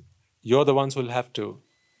ones who will have to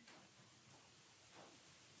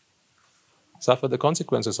suffer the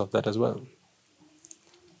consequences of that as well.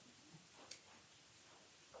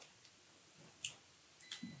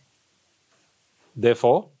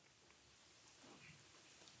 Therefore,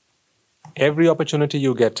 every opportunity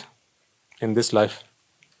you get in this life,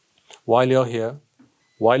 while you're here,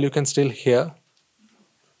 while you can still hear,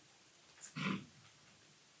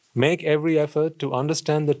 make every effort to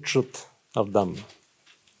understand the truth of Dhamma.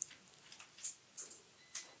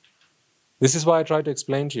 This is why I try to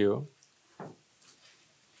explain to you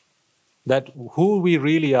that who we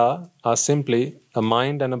really are simply a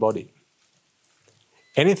mind and a body.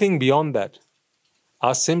 Anything beyond that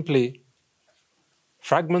are simply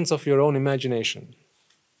fragments of your own imagination.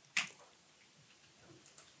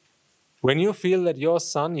 When you feel that your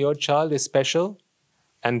son, your child is special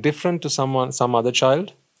and different to some other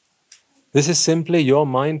child, this is simply your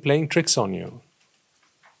mind playing tricks on you.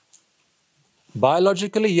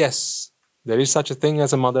 Biologically, yes, there is such a thing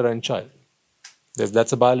as a mother and child.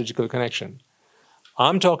 That's a biological connection.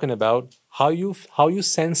 I'm talking about how you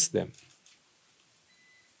sense them.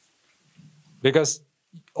 Because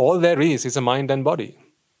all there is a mind and body.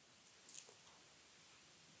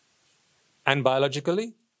 And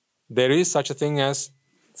biologically, there is such a thing as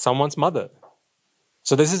someone's mother.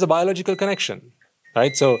 So this is a biological connection,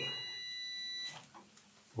 right? So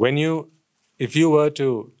if you were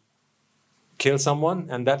to kill someone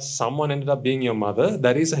and that someone ended up being your mother,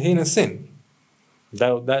 that is a heinous sin.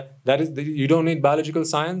 That is, you don't need biological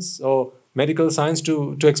science or medical science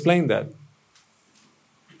to explain that.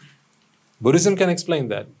 Buddhism can explain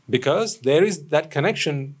that because there is that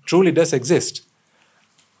connection truly does exist.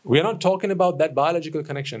 We are not talking about that biological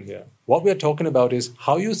connection here. What we are talking about is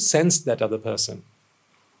how you sense that other person.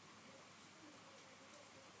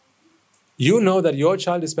 You know that your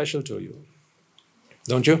child is special to you,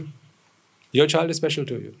 don't you? Your child is special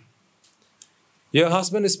to you. Your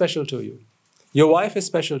husband is special to you. Your wife is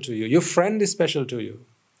special to you. Your friend is special to you.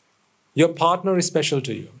 Your partner is special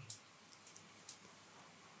to you.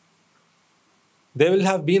 There will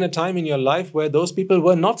have been a time in your life where those people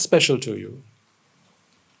were not special to you.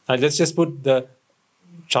 And let's just put the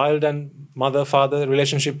child and mother-father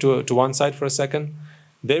relationship to one side for a second.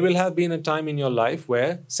 There will have been a time in your life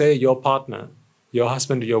where, say, your partner, your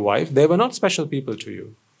husband or your wife, they were not special people to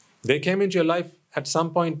you. They came into your life at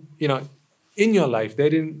some point, in your life. They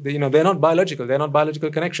didn't, they're not biological. They're not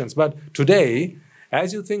biological connections. But today,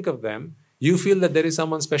 as you think of them, you feel that there is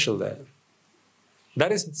someone special there.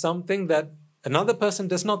 That is something that another person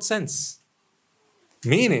does not sense.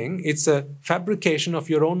 Meaning, it's a fabrication of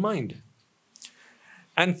your own mind.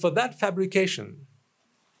 And for that fabrication,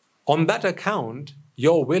 on that account,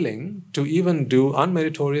 you're willing to even do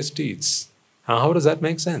unmeritorious deeds. How does that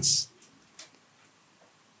make sense?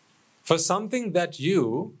 For something that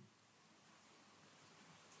you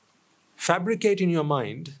fabricate in your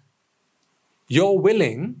mind, you're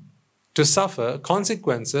willing to suffer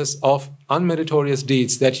consequences of unmeritorious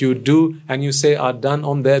deeds that you do and you say are done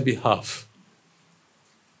on their behalf.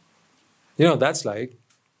 That's like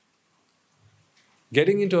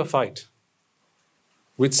getting into a fight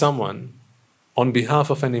with someone on behalf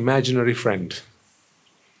of an imaginary friend.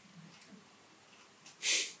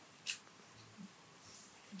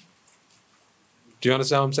 Do you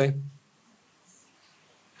understand what I'm saying?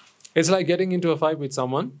 It's like getting into a fight with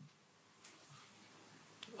someone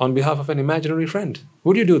on behalf of an imaginary friend.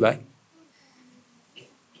 Would you do that?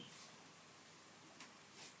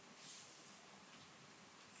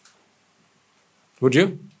 Would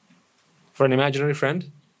you? For an imaginary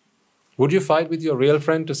friend? Would you fight with your real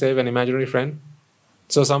friend to save an imaginary friend?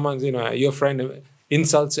 So someone, your friend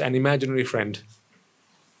insults an imaginary friend.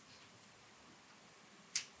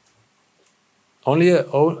 Only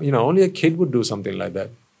a kid would do something like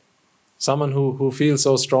that. Someone who feels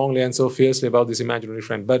so strongly and so fiercely about this imaginary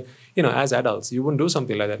friend. But, as adults, you wouldn't do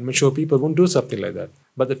something like that. Mature people wouldn't do something like that.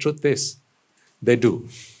 But the truth is, they do.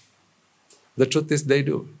 The truth is, they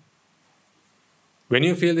do. When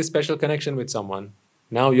you feel this special connection with someone,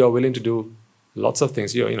 now you're willing to do lots of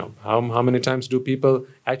things. How many times do people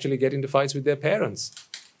actually get into fights with their parents?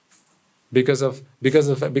 Because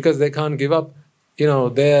they can't give up,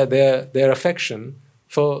 their affection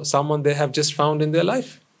for someone they have just found in their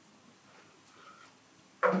life.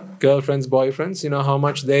 Girlfriends, boyfriends, how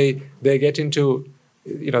much they get into,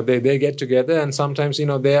 they get together, and sometimes,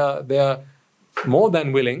 they are more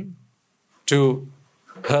than willing to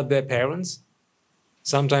hurt their parents.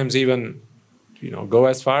 Sometimes even, go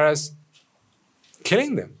as far as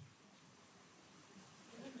killing them.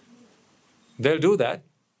 They'll do that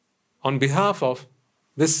on behalf of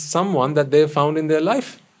this someone that they've found in their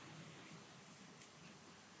life.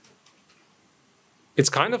 It's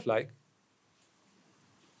kind of like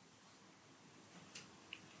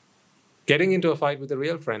getting into a fight with a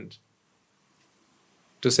real friend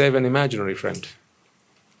to save an imaginary friend.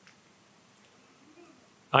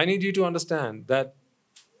 I need you to understand that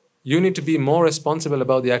you need to be more responsible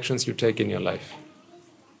about the actions you take in your life.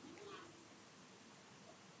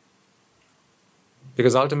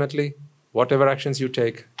 Because ultimately, whatever actions you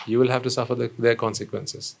take, you will have to suffer their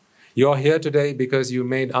consequences. You are here today because you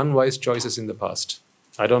made unwise choices in the past.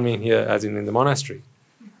 I don't mean here as in the monastery.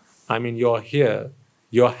 I mean you're here,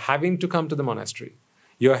 you're having to come to the monastery.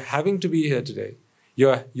 You're having to be here today. You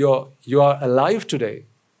are alive today.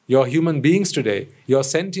 You're human beings today. You're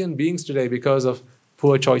sentient beings today because of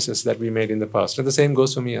poor choices that we made in the past. And the same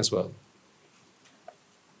goes for me as well.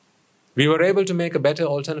 We were able to make a better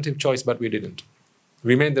alternative choice, but we didn't.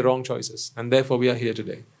 We made the wrong choices, and therefore we are here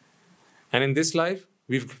today. And in this life,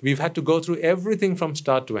 we've had to go through everything from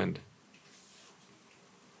start to end.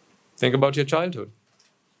 Think about your childhood,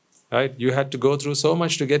 right? You had to go through so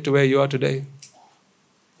much to get to where you are today.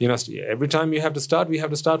 Every time you have to start, we have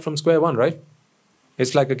to start from square one, right?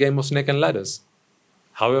 It's like a game of snake and ladders.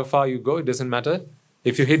 However far you go, it doesn't matter.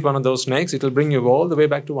 If you hit one of those snakes, it'll bring you all the way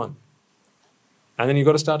back to one. And then you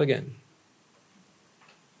got to start again.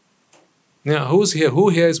 Now, who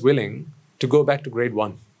here is willing to go back to grade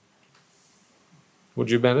 1? Would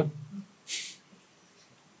you better?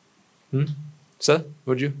 Sir,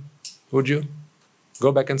 would you? Would you?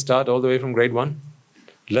 Go back and start all the way from grade 1?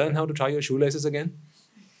 Learn how to tie your shoelaces again?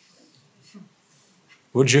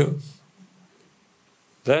 Would you?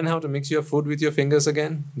 Learn how to mix your food with your fingers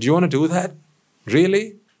again. Do you want to do that?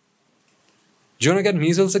 Really? Do you want to get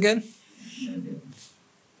measles again?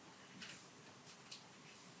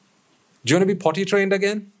 Do you want to be potty trained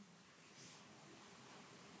again?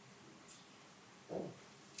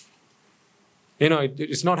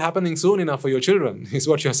 It's not happening soon enough for your children, is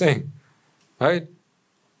what you're saying. Right?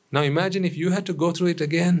 Now imagine if you had to go through it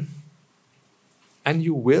again. And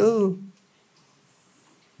you will.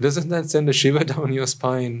 Doesn't that send a shiver down your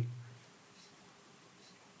spine?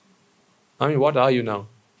 I mean, what are you now?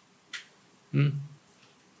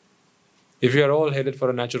 If you are all headed for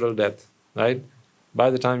a natural death, right? By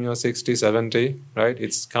the time you're 60, 70, right?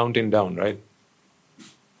 It's counting down, right?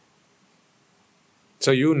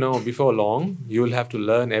 So before long, you will have to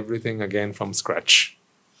learn everything again from scratch.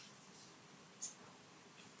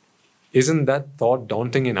 Isn't that thought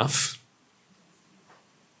daunting enough?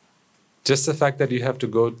 Just the fact that you have to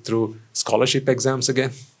go through scholarship exams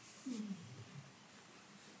again.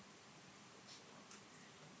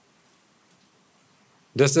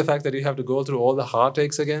 Just the fact that you have to go through all the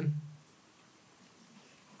heartaches again.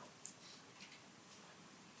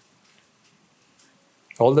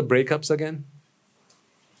 All the breakups again.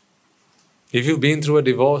 If you've been through a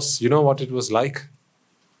divorce, you know what it was like.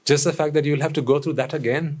 Just the fact that you'll have to go through that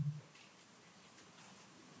again.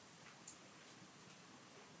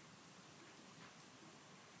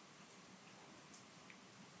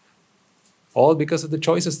 All because of the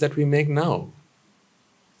choices that we make now.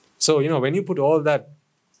 So, when you put all that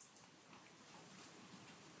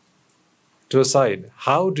to a side,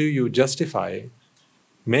 how do you justify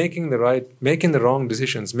making the wrong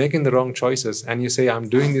decisions, making the wrong choices, and you say, I'm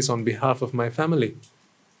doing this on behalf of my family.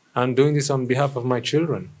 I'm doing this on behalf of my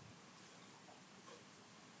children.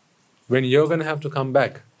 When you're going to have to come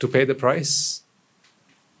back to pay the price.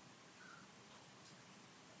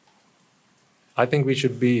 I think we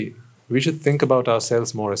should think about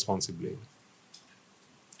ourselves more responsibly.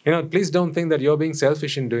 Please don't think that you're being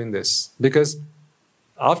selfish in doing this. Because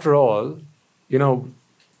after all,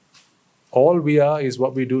 all we are is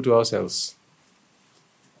what we do to ourselves.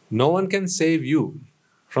 No one can save you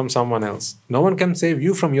from someone else. No one can save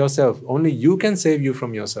you from yourself. Only you can save you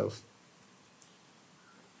from yourself.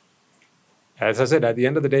 As I said, at the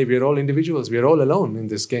end of the day, we're all individuals. We're all alone in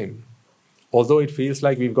this game. Although it feels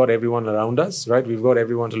like we've got everyone around us, right? We've got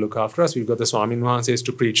everyone to look after us. We've got the Swamin Wahanses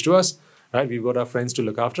to preach to us, right? We've got our friends to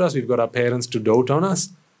look after us. We've got our parents to dote on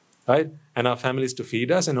us, right? And our families to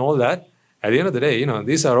feed us and all that. At the end of the day,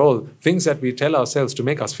 these are all things that we tell ourselves to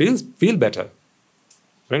make us feel better.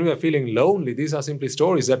 When we are feeling lonely, these are simply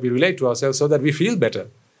stories that we relate to ourselves so that we feel better.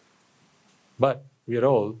 But we are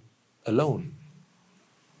all alone.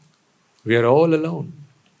 We are all alone.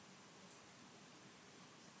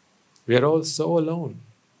 We are all so alone.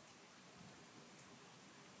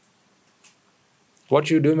 What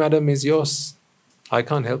you do, madam, is yours. I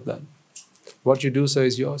can't help that. What you do, sir,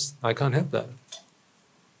 is yours. I can't help that.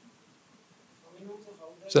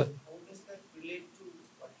 How does that relate to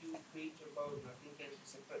what you preach about nothing can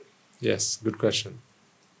separate? Yes, good question.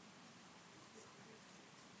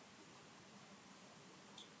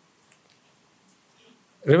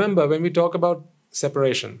 Remember, when we talk about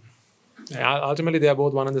separation, ultimately they are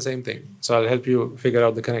both one and the same thing. So I'll help you figure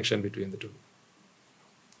out the connection between the two.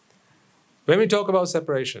 When we talk about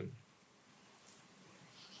separation,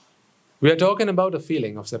 we are talking about a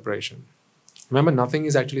feeling of separation. Remember, nothing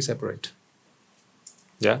is actually separate.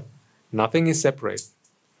 Yeah? Nothing is separate.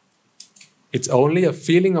 It's only a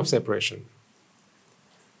feeling of separation.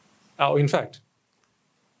 Oh, in fact,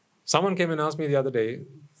 someone came and asked me the other day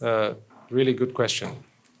a really good question.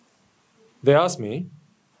 They asked me,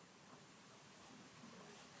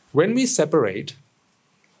 when we separate,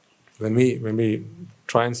 when we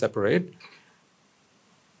try and separate,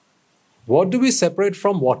 what do we separate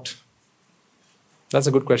from what? That's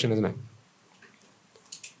a good question, isn't it?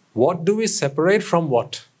 What do we separate from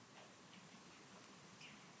what?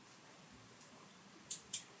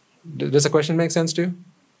 Does the question make sense to you?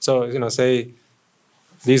 So, say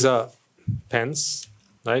these are pens,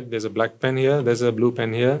 right? There's a black pen here, there's a blue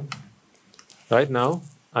pen here. Right now,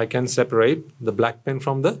 I can separate the black pen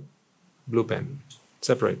from the blue pen.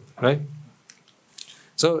 Separate, right?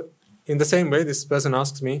 So, in the same way, this person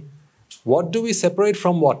asks me, what do we separate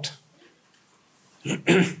from what?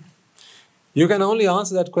 You can only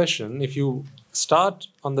answer that question if you start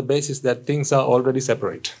on the basis that things are already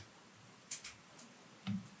separate.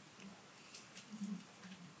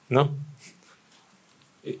 No?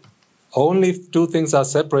 Only if two things are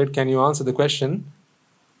separate can you answer the question,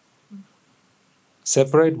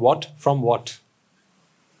 separate what from what?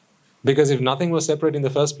 Because if nothing was separate in the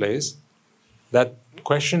first place, that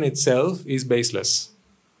question itself is baseless.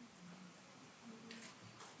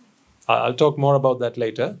 I'll talk more about that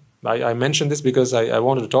later. I mentioned this because I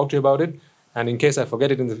wanted to talk to you about it, and in case I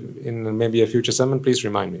forget it in maybe a future sermon, please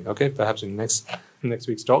remind me, okay? Perhaps in next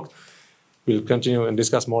week's talk, we'll continue and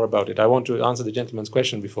discuss more about it. I want to answer the gentleman's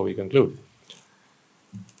question before we conclude.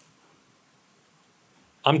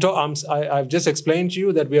 I've just explained to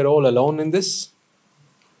you that we are all alone in this.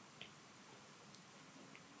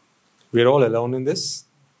 We are all alone in this,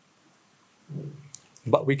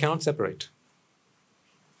 but we cannot separate.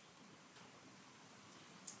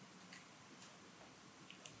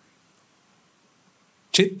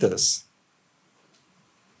 Chittas.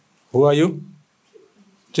 Who are you?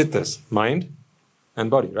 Chittas, mind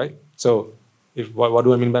and body, right? So, what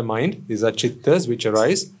do I mean by mind? These are chittas which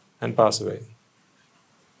arise and pass away.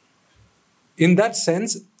 In that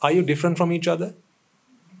sense, are you different from each other?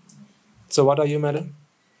 So what are you, madam?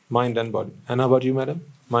 Mind and body. And how about you, madam?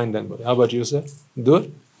 Mind and body. How about you, sir? Dur?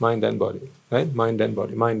 Mind and body. Right? Mind and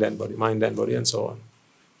body, mind and body, mind and body, and so on.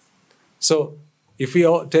 So, if we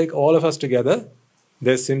take all of us together,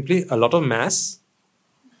 there's simply a lot of mass.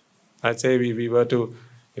 I'd say we were to,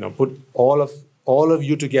 put all of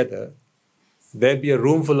you together, there'd be a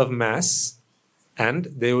room full of mass, and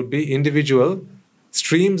there would be individual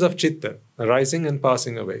streams of chitta arising and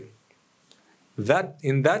passing away. That,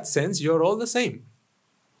 in that sense, you're all the same.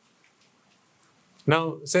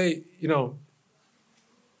 Now, say,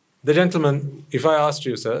 the gentleman, if I asked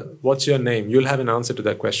you, sir, what's your name? You'll have an answer to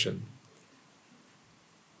that question.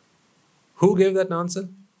 Who gave that answer?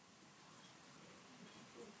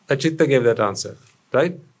 A chitta gave that answer,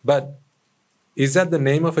 right? But is that the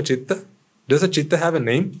name of a chitta? Does a chitta have a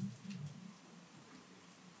name?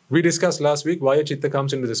 We discussed last week why a chitta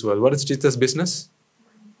comes into this world. What is chitta's business?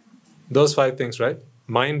 Those 5 things, right?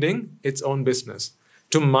 Minding its own business.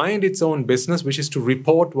 To mind its own business, which is to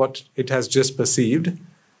report what it has just perceived,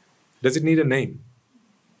 does it need a name?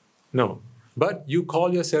 No. But you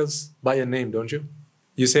call yourselves by a name, don't you?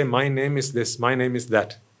 You say, my name is this, my name is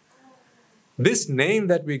that. This name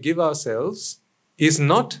that we give ourselves is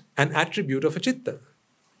not an attribute of a chitta.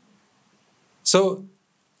 So,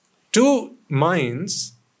 2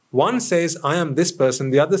 minds, one says, I am this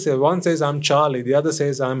person, one says, I'm Charlie, the other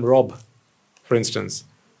says, I'm Rob, for instance.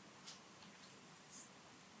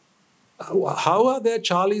 How are there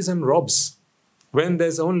Charlies and Robs when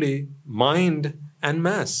there's only mind and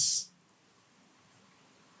mass?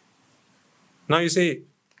 Now you see,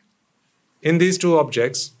 in these 2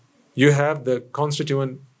 objects, you have the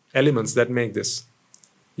constituent elements that make this.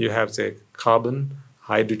 You have, say, carbon,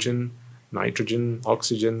 hydrogen, nitrogen,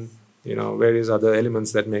 oxygen, various other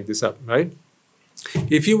elements that make this up, right?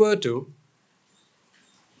 If you were to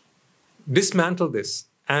dismantle this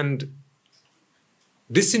and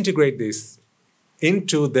disintegrate these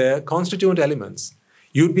into their constituent elements,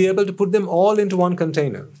 you'd be able to put them all into one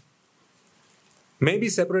container. Maybe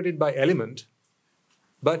separated by element,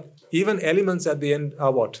 but even elements at the end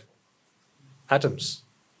are what? Atoms.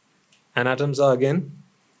 And atoms are again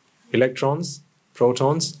electrons,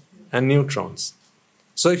 protons, and neutrons.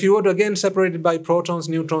 So if you were to again separate it by protons,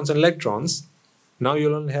 neutrons, and electrons, now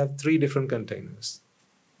you'll only have 3 different containers.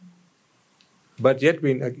 But yet,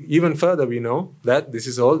 even further, we know that this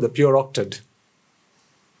is all the pure octet.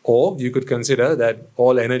 Or you could consider that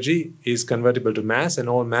all energy is convertible to mass and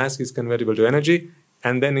all mass is convertible to energy,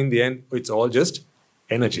 and then in the end, it's all just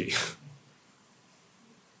energy.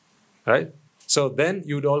 Right? So then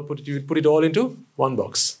you'd put it all into one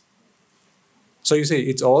box. So you see,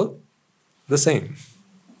 it's all the same.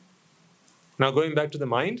 Now going back to the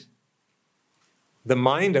mind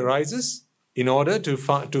arises in order to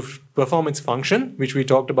perform its function, which we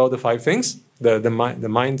talked about the 5 things, the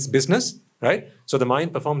mind's business, right? So the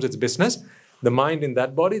mind performs its business. The mind in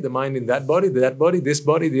that body, the mind in that body, this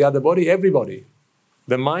body, the other body, everybody.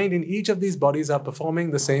 The mind in each of these bodies are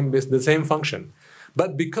performing the same function.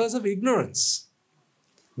 But because of ignorance,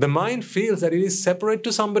 the mind feels that it is separate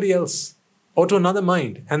to somebody else or to another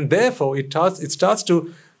mind, and therefore it starts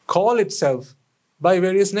to call itself by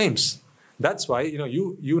various names. That's why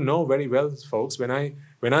you know very well, folks. When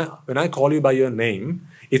I call you by your name,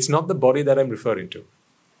 it's not the body that I'm referring to,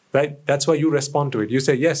 right? That's why you respond to it. You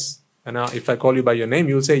say yes, and if I call you by your name,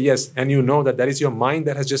 you'll say yes, and you know that is your mind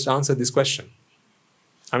that has just answered this question.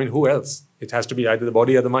 I mean, who else? It has to be either the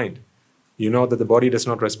body or the mind. You know that the body does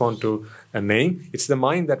not respond to a name. It's the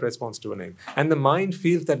mind that responds to a name. And the mind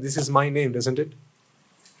feels that this is my name, doesn't it?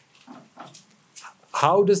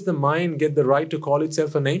 How does the mind get the right to call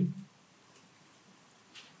itself a name?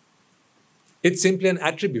 It's simply an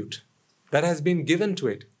attribute that has been given to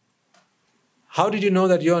it. How did you know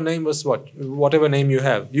that your name was what? Whatever name you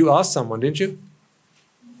have. You asked someone, didn't you?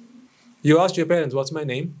 You asked your parents, what's my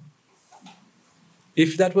name?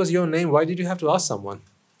 If that was your name, why did you have to ask someone?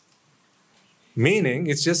 Meaning,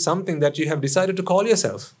 it's just something that you have decided to call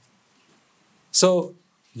yourself. So,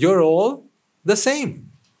 you're all the same.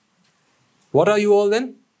 What are you all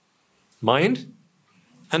then? Mind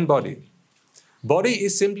and body. Body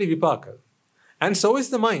is simply vipaka. And so is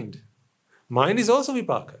the mind. Mind is also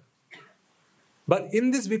vipaka. But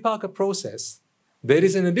in this vipaka process, there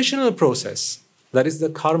is an additional process. That is the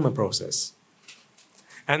karma process.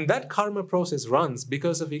 And that karma process runs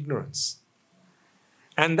because of ignorance.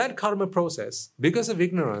 And that karma process, because of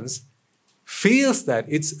ignorance, feels that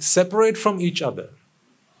it's separate from each other.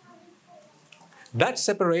 That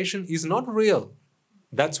separation is not real.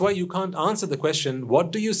 That's why you can't answer the question,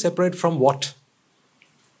 what do you separate from what?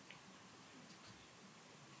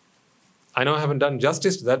 I know I haven't done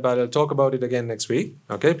justice to that, but I'll talk about it again next week.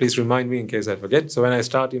 Okay, please remind me in case I forget. So when I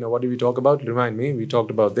start, what did we talk about? Remind me, we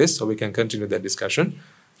talked about this, so we can continue that discussion.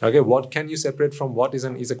 Okay, what can you separate from what is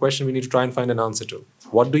a question we need to try and find an answer to.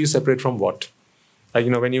 What do you separate from what? Like,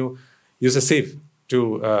 when you use a sieve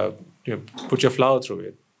to put your flour through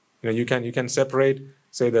it, you can separate,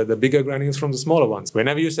 say, the bigger granules from the smaller ones.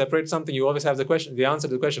 Whenever you separate something, you always have the answer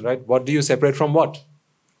to the question, right? What do you separate from what?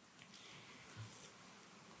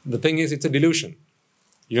 The thing is, it's a delusion.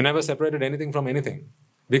 You never separated anything from anything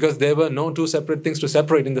because there were no two separate things to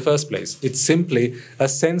separate in the first place. It's simply a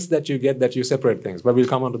sense that you get that you separate things, but we'll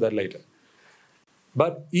come on to that later.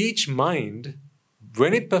 But each mind,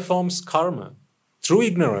 when it performs karma through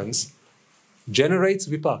ignorance, generates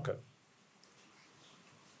vipaka.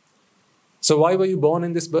 So why were you born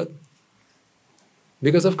in this birth?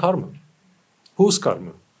 Because of karma. Whose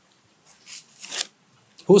karma?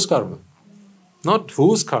 Whose karma? Not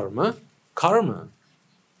whose karma, karma.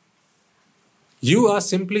 You are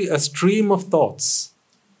simply a stream of thoughts.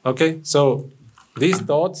 Okay, so these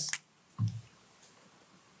thoughts,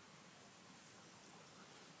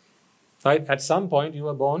 right? At some point you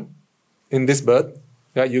were born in this birth.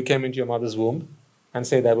 Yeah, you came into your mother's womb and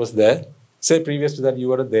say that was there. Say previous to that you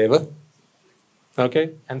were a deva.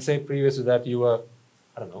 Okay, and say previous to that you were,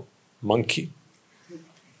 monkey.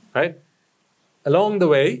 Right? Along the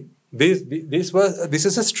way, this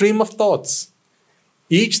is a stream of thoughts.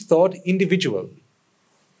 Each thought individual.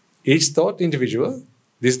 Each thought individual.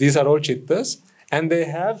 These are all chittas, and they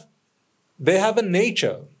have a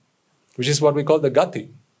nature, which is what we call the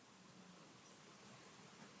gati.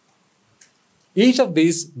 Each of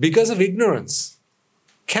these, because of ignorance,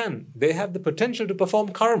 they have the potential to perform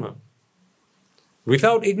karma.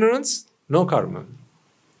 Without ignorance, no karma.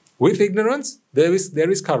 With ignorance, there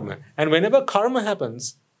is karma. And whenever karma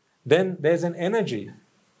happens, then there's an energy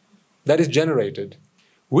that is generated,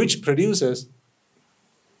 which produces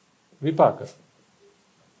vipaka.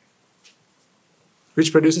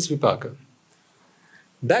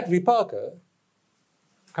 That vipaka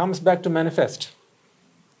comes back to manifest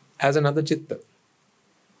as another chitta.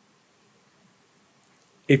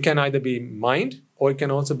 It can either be mind or it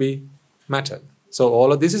can also be matter. So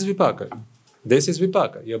all of this is vipaka. This is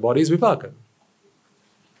vipaka. Your body is vipaka.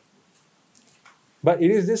 But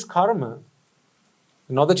it is this karma,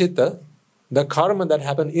 not the chitta, the karma that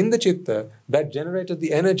happened in the chitta that generated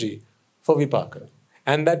the energy for vipaka.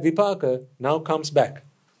 And that vipaka now comes back,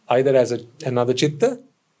 either as another chitta.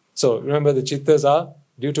 So remember, the chittas are,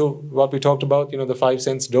 due to what we talked about, the 5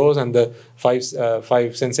 sense doors and the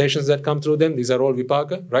five sensations that come through them, these are all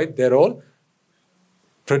vipaka, right? They're all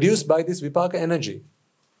produced by this vipaka energy.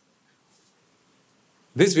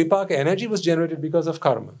 This vipaka energy was generated because of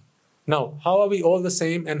karma. Now, how are we all the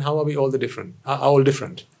same and how are we all different?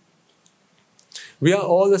 We are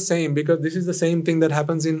all the same because this is the same thing that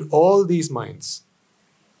happens in all these minds.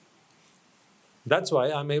 That's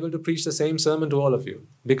why I'm able to preach the same sermon to all of you,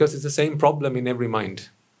 because it's the same problem in every mind.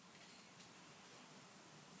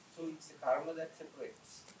 So it's the karma that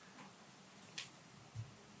separates.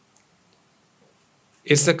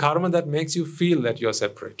 It's the karma that makes you feel that you're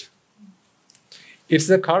separate. It's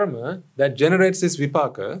the karma that generates this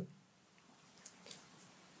vipaka,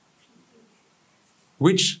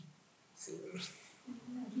 which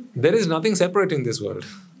there is nothing separate in this world.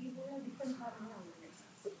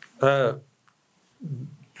 I'm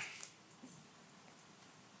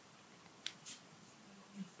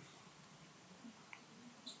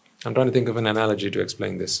trying to think of an analogy to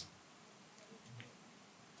explain this.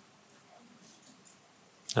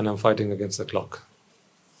 And I'm fighting against the clock.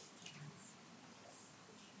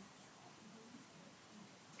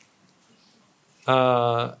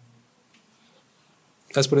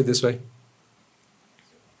 Let's put it this way.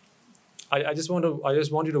 I just want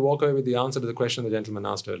you to walk away with the answer to the question the gentleman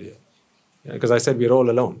asked earlier. Because I said we're all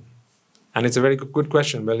alone. And it's a very good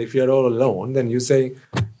question. Well, if you're all alone, then you say,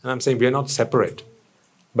 and I'm saying we're not separate.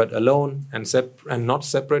 But alone and not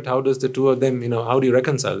separate, how does the two of them, how do you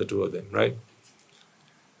reconcile the two of them, right?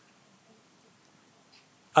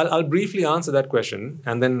 I'll briefly answer that question,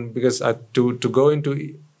 and then because to go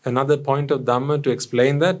into another point of Dhamma to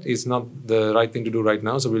explain that is not the right thing to do right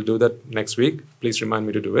now, so we'll do that next week. Please remind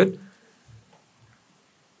me to do it.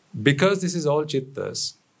 Because this is all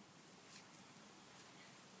chittas,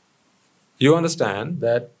 you understand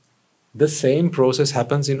that the same process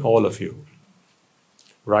happens in all of you.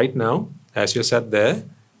 Right now, as you sat there,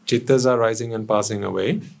 chittas are rising and passing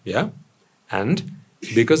away, yeah? And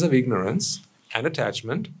because of ignorance and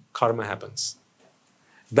attachment, karma happens.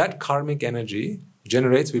 That karmic energy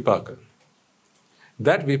generates vipaka.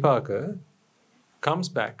 That vipaka comes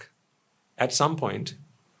back at some point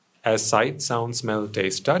as sight, sound, smell,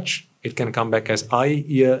 taste, touch. It can come back as eye,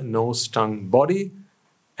 ear, nose, tongue, body,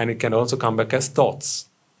 and it can also come back as thoughts.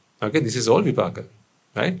 Okay, this is all vipaka,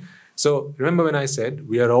 right? So remember when I said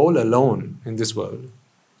we are all alone in this world.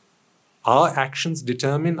 Our actions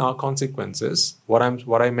determine our consequences. What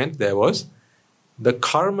I meant there was the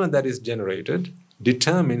karma that is generated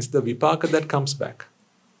determines the vipaka that comes back.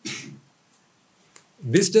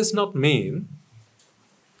 This does not mean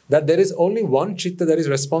that there is only one chitta that is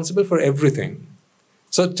responsible for everything.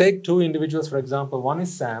 So take two individuals, for example. One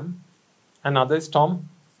is Sam, another is Tom.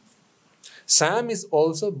 Sam is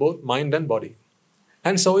also both mind and body.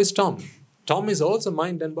 And so is Tom. Tom is also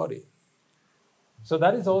mind and body. So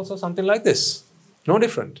that is also something like this. No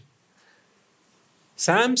different.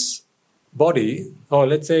 Sam's body, or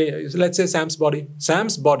let's say Sam's body.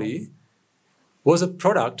 Sam's body was a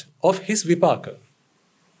product of his vipaka.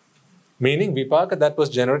 Meaning vipaka that was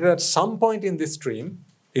generated at some point in this stream.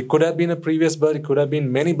 It could have been a previous birth, it could have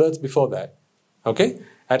been many births before that. Okay?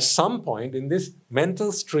 At some point in this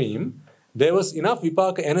mental stream, there was enough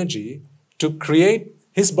vipaka energy to create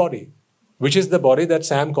his body, which is the body that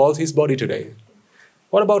Sam calls his body today.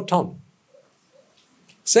 What about Tom?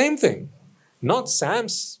 Same thing. Not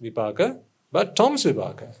Sam's vipaka, but Tom's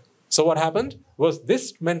vipaka. So what happened was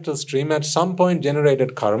this mental stream at some point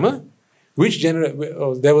generated karma,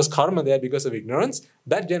 there was karma there because of ignorance,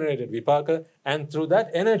 that generated vipaka, and through that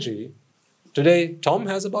energy, today Tom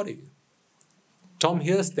has a body. Tom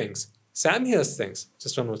hears things. Sam hears things.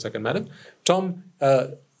 Just one more second, madam. Tom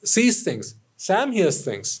sees things. Sam hears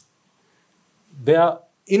things. They are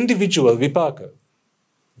individual vipaka,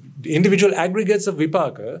 individual aggregates of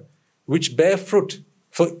vipaka which bear fruit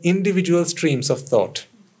for individual streams of thought.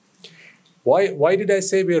 Why did I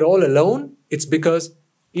say we are all alone? It's because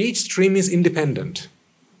each stream is independent.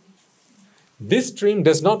 This stream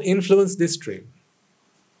does not influence this stream.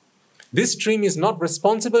 This stream is not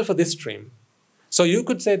responsible for this stream. So you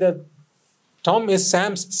could say that Tom is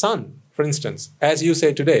Sam's son, for instance, as you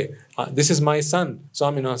say today. This is my son,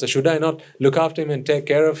 Swaminatha. Should I not look after him and take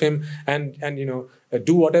care of him and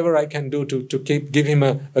do whatever I can do to give him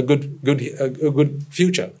a good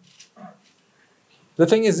future? The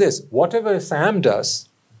thing is this: whatever Sam does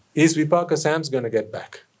is vipaka Sam's going to get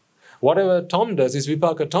back. Whatever Tom does is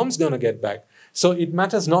vipaka Tom's going to get back. So it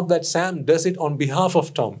matters not that Sam does it on behalf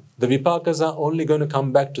of Tom. The vipakas are only going to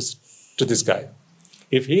come back to this guy.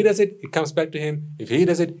 If he does it, it comes back to him. If he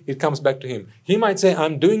does it, it comes back to him. He might say,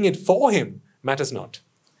 I'm doing it for him. Matters not.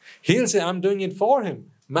 He'll say, I'm doing it for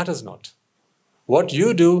him. Matters not. What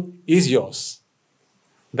you do is yours.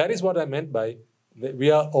 That is what I meant by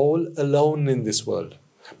we are all alone in this world.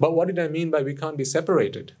 But what did I mean by we can't be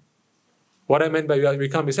separated? What I meant by we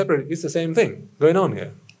can't be separated is the same thing going on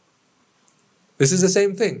here. This is the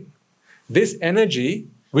same thing. This energy,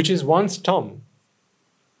 which is once Tom,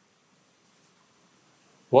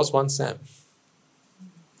 was once Sam.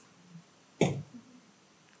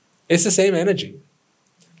 It's the same energy.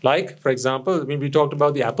 Like, for example, we talked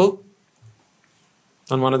about the apple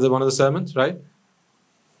on one of the sermons, right?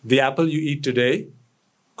 The apple you eat today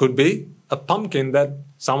could be a pumpkin that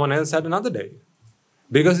someone else had another day.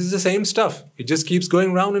 Because it's the same stuff. It just keeps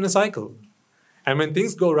going round in a cycle. And when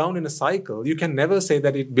things go round in a cycle, you can never say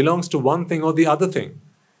that it belongs to one thing or the other thing.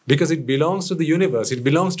 Because it belongs to the universe. It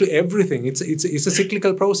belongs to everything. It's a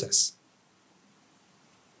cyclical process.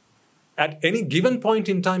 At any given point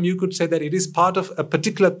in time, you could say that it is part of a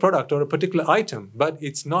particular product or a particular item, but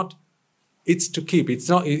it's not. It's to keep. It's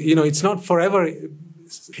not. It's not forever.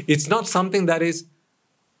 It's not something that is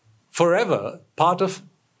forever part of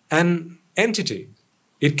an entity.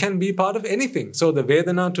 It can be part of anything. So the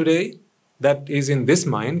Vedana today that is in this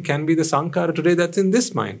mind can be the Sankhara today that's in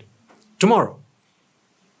this mind tomorrow.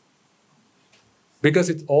 because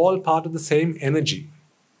it's all part of the same energy.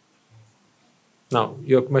 Now,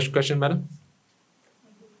 your question, madam?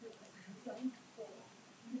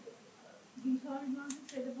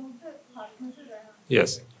 Said about the karma to Raya.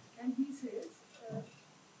 Yes. And he says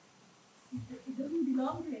it doesn't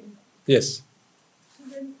belong to anyone. Yes. So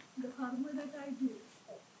then the karma that I do,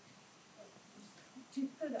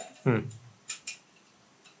 chitta does,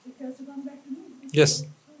 it has to come back to me. Yes. So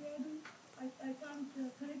where do I can't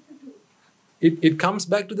connect the two. It comes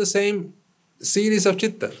back to the same series of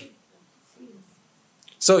chitta.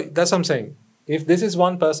 So that's what I'm saying. If this is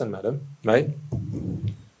one person, madam, right?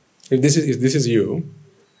 If this is you,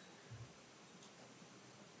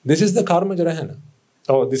 this is the karma jarahana.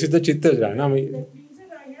 Oh, this is the chitta jarahana. That means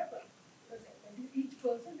that I have each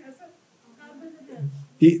person has a karma that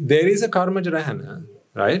There is a karma jarahana,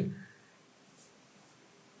 right?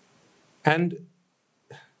 And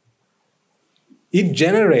it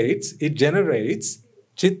generates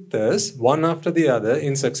chittas one after the other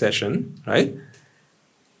in succession, right?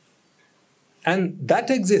 And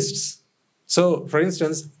that exists. So, for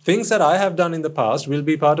instance, things that I have done in the past will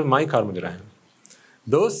be part of my karma jarahana.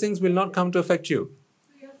 Those things will not come to affect you.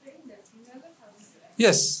 So you are saying that you have a karma, right?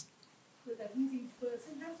 Yes. So that means each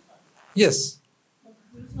person has karma. Yes. But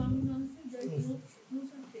Guru Swami Nanda said there is no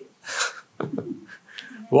such thing.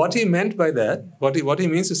 What he meant by that, what he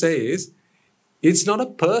means to say is, it's not a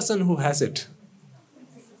person who has it.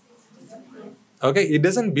 Okay, it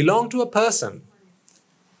doesn't belong to a person.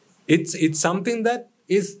 It's something that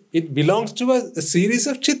it belongs to a series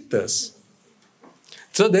of chittas.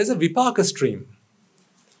 So there's a vipaka stream.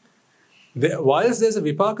 Whilst there's a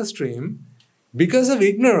vipaka stream, because of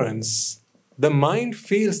ignorance, the mind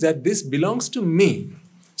feels that this belongs to me.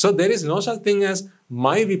 So there is no such thing as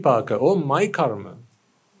my vipaka or my karma.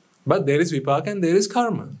 But there is vipaka and there is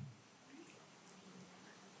karma.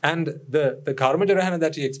 And the karma jarahana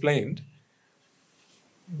that he explained,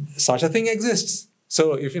 such a thing exists.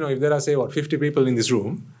 So if there are, say, 50 people in this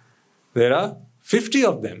room, there are 50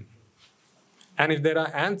 of them. And if there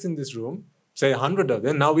are ants in this room, say 100 of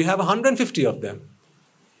them, now we have 150 of them.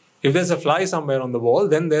 If there's a fly somewhere on the wall,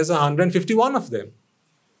 then there's 151 of them.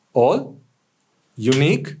 All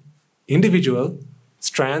unique, individual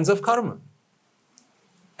strands of karma.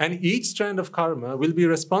 And each strand of karma will be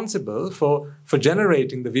responsible for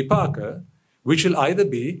generating the vipaka, which will either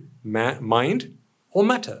be mind or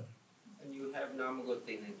matter. And you have Namagotta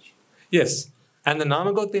in addition. Yes. And the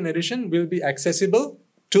Namagotta in addition will be accessible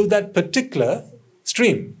to that particular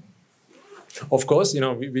stream. Of course,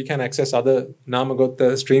 we can access other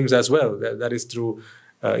Namagotta streams as well. That is through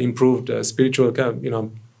improved spiritual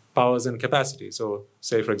powers and capacity. So,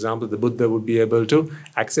 say, for example, the Buddha would be able to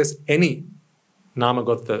access any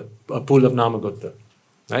Namagotta, a pool of Namagotta,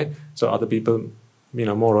 right? So other people,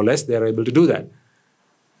 more or less, they are able to do that.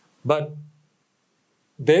 But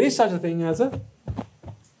there is such a thing as a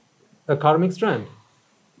karmic strand.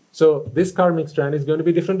 So this karmic strand is going to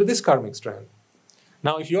be different to this karmic strand.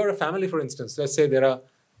 Now, if you are a family, for instance, let's say there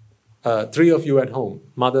are 3 of you at home,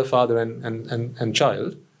 mother, father, and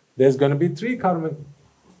child, there's going to be 3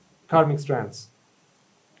 karmic strands.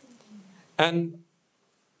 And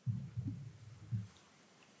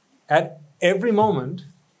at every moment,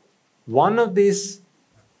 one of these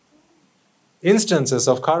instances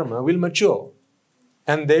of karma will mature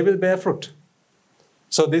and they will bear fruit.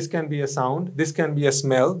 So this can be a sound, this can be a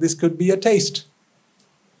smell, this could be a taste.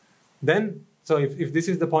 Then, so if this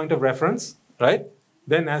is the point of reference, right,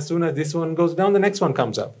 then as soon as this one goes down, the next one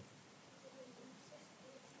comes up.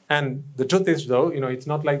 And the truth is, though, it's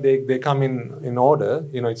not like they come in order,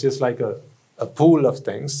 it's just like a pool of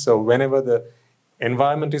things. So whenever the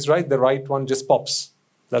environment is right, the right one just pops.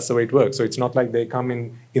 That's the way it works. So it's not like they come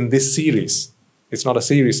in this series. It's not a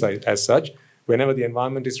series as such. Whenever the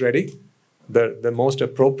environment is ready, the most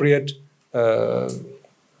appropriate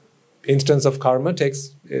instance of karma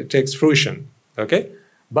takes fruition. Okay?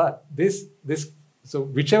 But so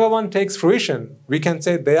whichever one takes fruition, we can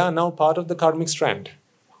say they are now part of the karmic strand.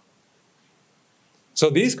 So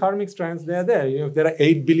these karmic strands, they are there. If there are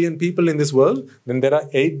 8 billion people in this world, then there are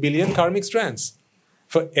 8 billion karmic strands.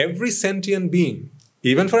 For every sentient being,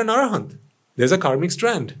 even for an arahant, there's a karmic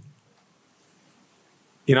strand.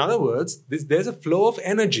 In other words, there's a flow of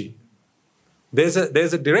energy. There's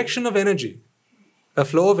a direction of energy, a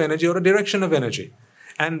flow of energy or a direction of energy.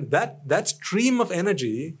 And that stream of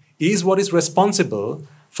energy is what is responsible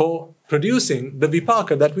for producing the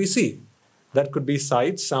vipaka that we see. That could be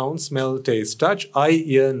sight, sound, smell, taste, touch, eye,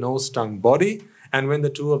 ear, nose, tongue, body. And when the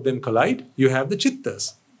 2 of them collide, you have the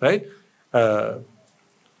chittas, right?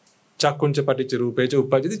 Chakkuncha paticca rupecha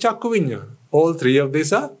uppajjati chakku viññāna. All 3 of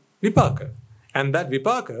these are vipaka. And that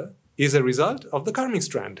vipaka is a result of the karmic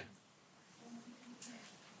strand.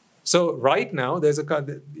 So right now, there's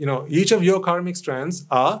each of your karmic strands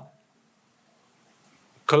are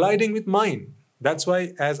colliding with mine. That's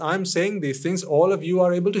why as I'm saying these things, all of you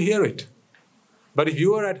are able to hear it. But if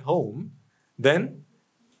you are at home, then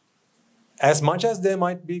as much as there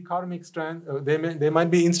might be karmic strand, there might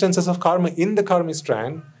be instances of karma in the karmic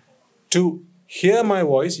strand, to hear my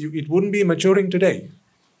voice, it wouldn't be maturing today.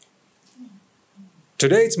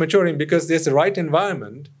 Today it's maturing because there's the right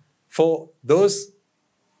environment for those.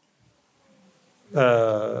 We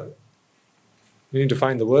need to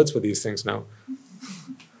find the words for these things now.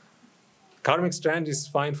 Karmic strand is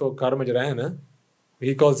fine for karmaja rahana.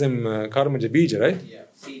 He calls them karmaja bija, right? Yeah,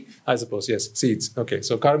 seed. I suppose, yes, seeds. Okay,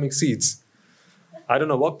 so karmic seeds. I don't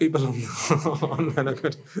know what people online are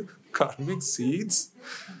good. Karmic seeds?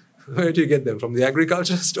 Where do you get them? From the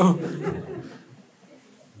agriculture store?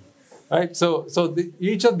 Right, so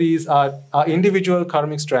each of these are individual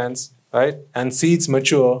karmic strands, right? And seeds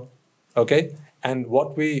mature, okay? And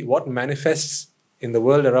what manifests in the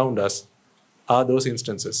world around us are those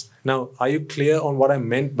instances. Now, are you clear on what I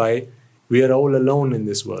meant by we are all alone in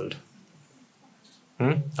this world?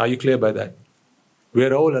 Are you clear by that? We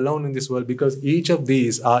are all alone in this world because each of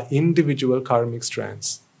these are individual karmic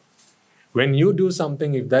strands. When you do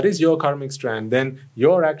something, if that is your karmic strand, then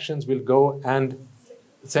your actions will go and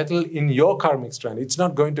settle in your karmic strand. It's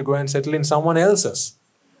not going to go and settle in someone else's.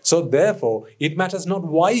 So therefore, it matters not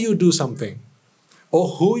why you do something or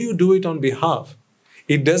who you do it on behalf.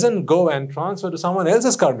 It doesn't go and transfer to someone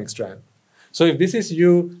else's karmic strand. So if this is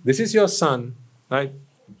you, this is your son, right?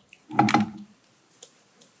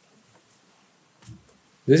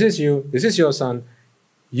 This is you, this is your son.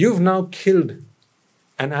 You've now killed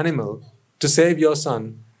an animal to save your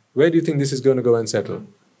son. Where do you think this is going to go and settle?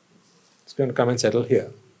 It's going to come and settle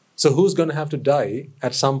here. So who's going to have to die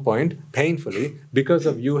at some point, painfully, because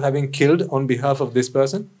of you having killed on behalf of this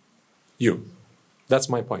person? You. That's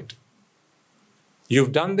my point.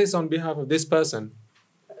 You've done this on behalf of this person.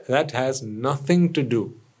 That has nothing to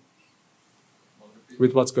do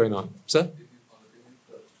with what's going on. Sir?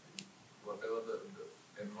 Whatever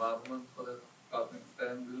the environment for that karmic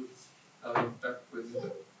stand will have impact when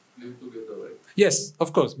you live together, right? Yes,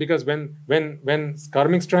 of course, because when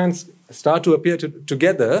karmic strands start to appear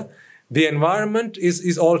together, the environment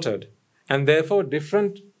is altered, and therefore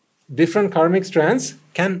different karmic strands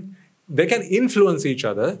can influence each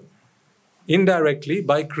other indirectly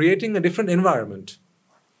by creating a different environment.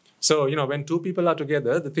 So, when two people are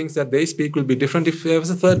together, the things that they speak will be different if there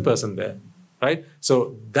was a third person there, right?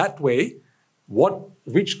 So that way,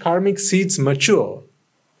 which karmic seeds mature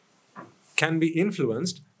can be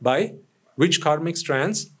influenced by which karmic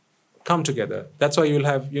strands come together. That's why you'll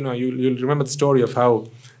have, you'll remember the story of how,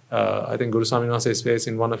 I think Guru Swami Nasa says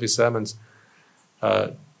in one of his sermons,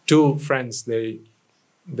 two friends, they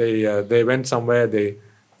went somewhere,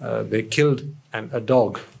 they killed a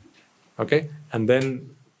dog, okay? And then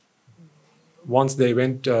once they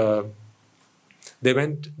went to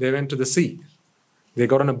the sea. They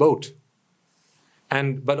got on a boat.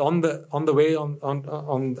 But on the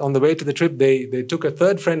way to the trip, they took a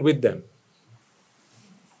third friend with them.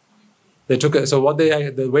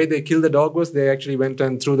 The way they killed the dog was they actually went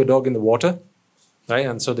and threw the dog in the water, right?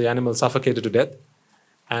 And so the animal suffocated to death.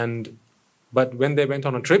 But when they went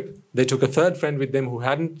on a trip, they took a third friend with them who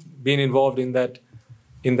hadn't been involved in that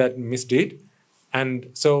misdeed.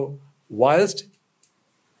 And so whilst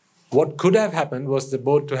what could have happened was the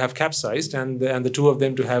boat to have capsized and the two of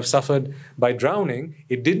them to have suffered by drowning,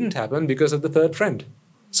 it didn't happen because of the third friend.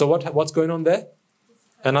 So what's going on there?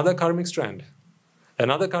 Another karmic strand.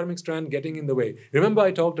 Another karmic strand getting in the way. Remember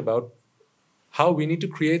I talked about how we need to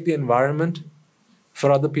create the environment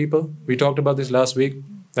for other people? We talked about this last week,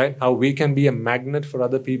 right? How we can be a magnet for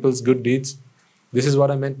other people's good deeds. This is what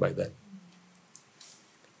I meant by that.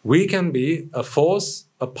 We can be a force,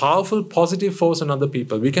 a powerful, positive force on other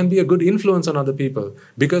people. We can be a good influence on other people.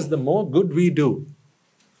 Because the more good we do,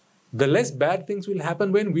 the less bad things will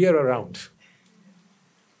happen when we are around.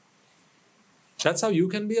 That's how you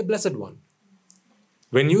can be a blessed one.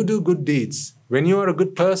 When you do good deeds, when you are a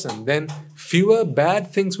good person, then fewer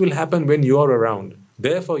bad things will happen when you are around.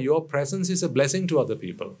 Therefore, your presence is a blessing to other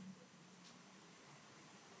people.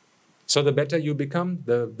 So the better you become,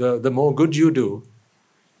 the more good you do,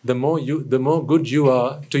 the more good you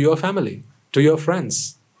are to your family, to your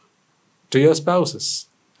friends, to your spouses,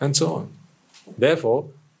 and so on. Therefore,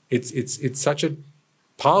 it's such a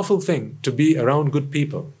powerful thing to be around good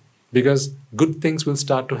people, because good things will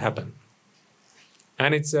start to happen.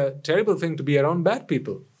 And it's a terrible thing to be around bad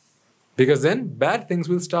people, because then bad things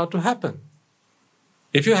will start to happen.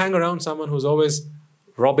 If you hang around someone who's always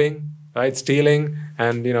robbing, right, stealing,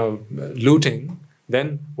 and looting,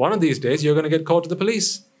 then one of these days you're going to get called to the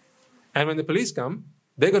police. And when the police come,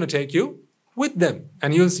 they're going to take you with them,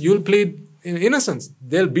 and you'll plead innocence.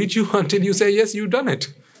 They'll beat you until you say yes, you've done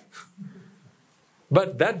it.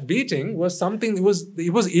 But that beating was something.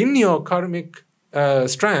 It was in your karmic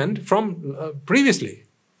strand from previously.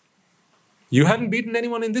 You hadn't beaten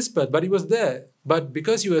anyone in this birth, but it was there. But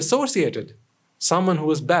because you associated someone who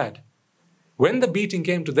was bad, when the beating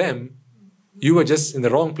came to them, you were just in the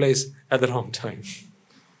wrong place at the wrong time.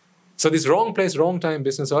 So this wrong place, wrong time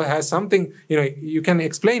business has something, you can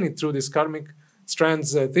explain it through this karmic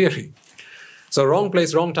strands theory. So wrong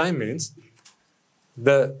place, wrong time means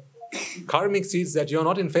the karmic seeds that you're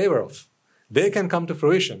not in favor of, they can come to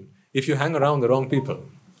fruition if you hang around the wrong people.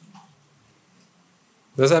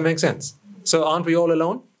 Does that make sense? So aren't we all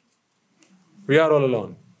alone? We are all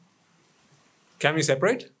alone. Can we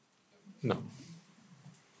separate? No.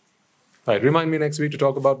 Right, remind me next week to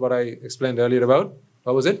talk about what I explained earlier about.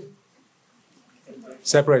 What was it?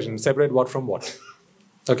 Separation. Separate what from what?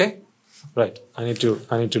 Okay? Right. I need to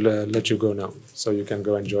let you go now, so you can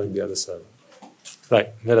go and join the other server. Right.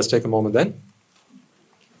 Let us take a moment then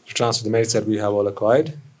to transfer the merits that we have all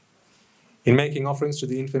acquired. In making offerings to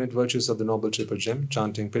the infinite virtues of the Noble Triple Gem,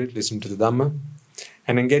 chanting Pirit, listening to the Dhamma,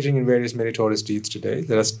 and engaging in various meritorious deeds today,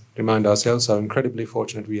 let us remind ourselves how incredibly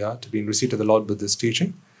fortunate we are to be in receipt of the Lord Buddha's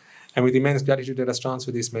teaching. And with immense gratitude, let us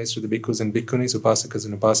transfer these merits to the bhikkhus and bhikkhunis, upasakas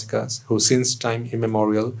and upasikas, who since time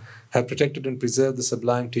immemorial have protected and preserved the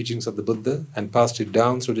sublime teachings of the Buddha and passed it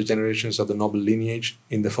down through the generations of the noble lineage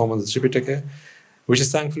in the form of the Tripitaka, which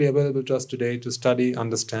is thankfully available to us today to study,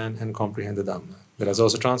 understand, and comprehend the Dhamma. Let us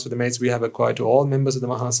also transfer the merits we have acquired to all members of the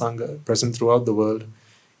Mahasangha present throughout the world,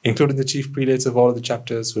 including the chief prelates of all of the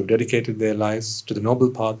chapters who have dedicated their lives to the noble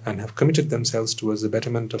path and have committed themselves towards the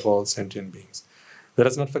betterment of all sentient beings. Let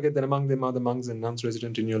us not forget that among them are the monks and nuns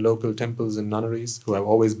resident in your local temples and nunneries who have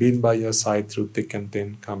always been by your side through thick and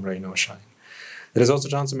thin, come rain or shine. Let us also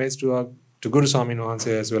transfer merits to Guru Swami Nuhanse,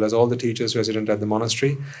 as well as all the teachers resident at the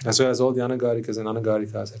monastery, as well as all the anagarikas and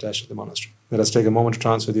anagarikas attached to the monastery. Let us take a moment to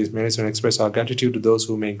transfer these merits and express our gratitude to those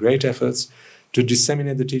who make great efforts to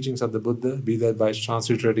disseminate the teachings of the Buddha, be that by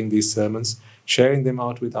transliterating these sermons, sharing them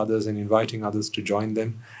out with others and inviting others to join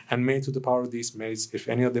them, and may through the power of these merits, if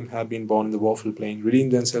any of them have been born in the woeful plane, redeem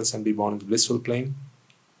themselves and be born in the blissful plane.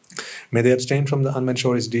 May they abstain from the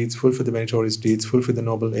unmeritorious deeds, fulfill the meritorious deeds, fulfill the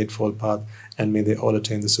noble eightfold path, and may they all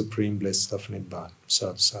attain the supreme bliss of Nibbana.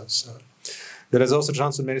 Sadhu, sadhu, sadhu. Let us also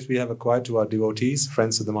transfer merits we have acquired to our devotees,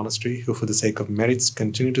 friends of the monastery, who for the sake of merits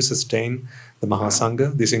continue to sustain the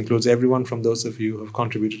Mahasangha. This includes everyone from those of you who have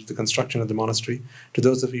contributed to the construction of the monastery, to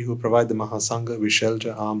those of you who provide the Mahasangha with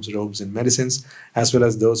shelter, arms, robes, and medicines, as well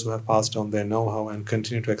as those who have passed on their know-how and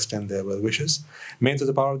continue to extend their well wishes. May through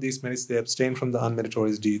the power of these merits they abstain from the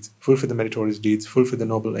unmeritorious deeds, fulfill the meritorious deeds, fulfill the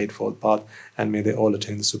noble eightfold path, and may they all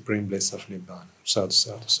attain the supreme bliss of Nibbana. Sadhu,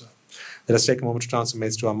 sadhu, sadhu. Let us take a moment to transfer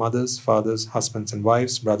merits to our mothers, fathers, husbands and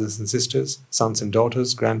wives, brothers and sisters, sons and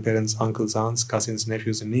daughters, grandparents, uncles, aunts, cousins,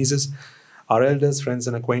 nephews and nieces, our elders, friends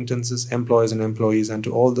and acquaintances, employers and employees, and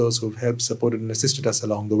to all those who have helped, supported and assisted us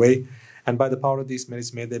along the way. And by the power of these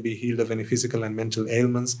merits, may they be healed of any physical and mental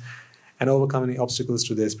ailments and overcome any obstacles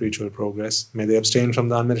to their spiritual progress. May they abstain from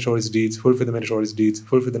the unmeritorious deeds, fulfill the meritorious deeds,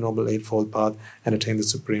 fulfill the noble eightfold path, and attain the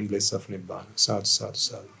supreme bliss of Nibbana. Sadhu, sadhu,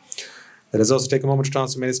 sadhu. Let us also take a moment to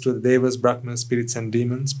transfer merits to the Devas, Brahmas, spirits and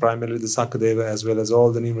demons, primarily the Sakadeva, as well as all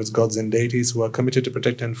the numerous gods and deities who are committed to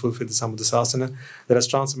protect and fulfill the Sambuddha Sasana. Let us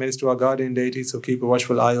transfer merits to our guardian deities who keep a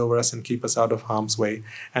watchful eye over us and keep us out of harm's way.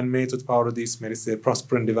 And may, through the power of these merits, they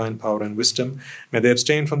prosper in divine power and wisdom. May they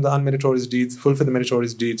abstain from the unmeritorious deeds, fulfill the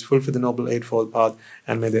meritorious deeds, fulfill the noble eightfold path,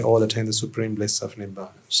 and may they all attain the supreme bliss of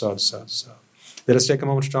Nibbana. Sadhu, sadhu, sadhu. Let us take a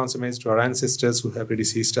moment to transfer merits to our ancestors who have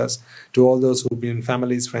predeceased us, to all those who have been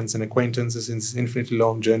families, friends and acquaintances in this infinitely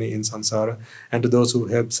long journey in samsara, and to those who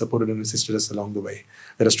helped, supported and assisted us along the way.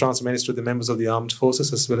 Let us transfer merits to the members of the armed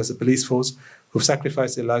forces as well as the police force who have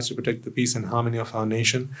sacrificed their lives to protect the peace and harmony of our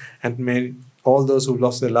nation, and may all those who have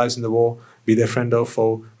lost their lives in the war, be their friend or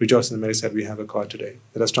foe, rejoice in the merits that we have acquired today.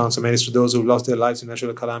 Let us transfer merits to those who have lost their lives in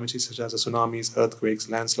natural calamities such as the tsunamis, earthquakes,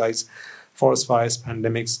 landslides, forest fires,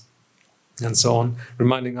 pandemics, and so on,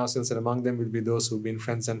 reminding ourselves that among them will be those who have been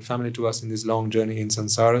friends and family to us in this long journey in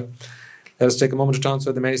samsara. Let us take a moment to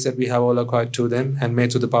transfer the merits that we have all acquired to them, and may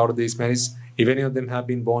through the power of these merits, if any of them have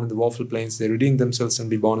been born in the woeful planes, they redeem themselves and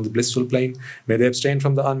be born in the blissful plane. May they abstain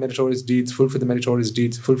from the unmeritorious deeds, fulfill the meritorious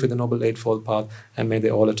deeds, fulfill the noble eightfold path, and may they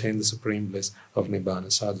all attain the supreme bliss of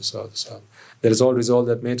Nibbana. Sadhu, sadhu, sadhu. Let us all resolve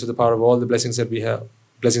that may through the power of all the blessings that we have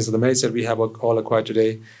blessings of the merits that we have all acquired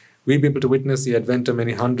today, we be able to witness the advent of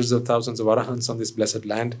many hundreds of thousands of arahants on this blessed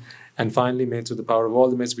land. And finally, may through the power of all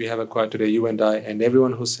the merits we have acquired today, you and I, and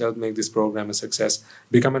everyone who's helped make this program a success,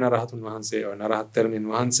 become an Arahatun Vahanse or an Arahat Teranin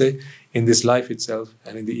Vahanse in this life itself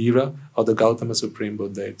and in the era of the Gautama Supreme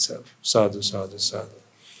Buddha itself. Sadhu, sadhu, sadhu.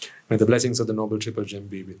 May the blessings of the Noble Triple Gem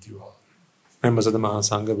be with you all. Members of the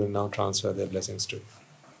Mahasangha will now transfer their blessings to you.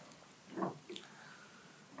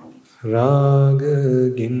 Raga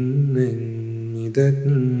ginnen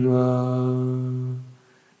midatnva,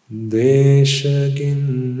 desha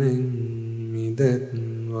ginnen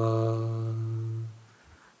midatnva,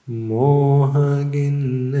 moha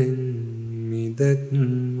ginnen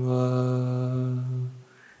midatnva,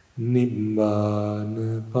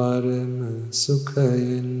 nibbana parama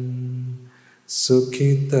sukhayan,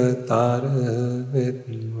 sukhita tara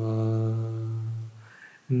vetnva.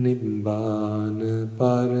 Nibbana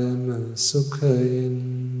parama sukhayan,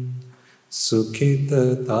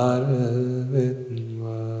 sukhita tara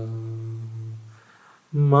vetnva.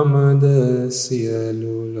 Mamada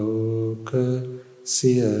siyalu loka,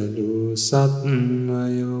 siyalu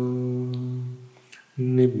satnayo.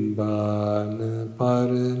 Nibbana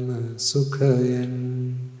parama sukhayan,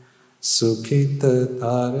 sukhita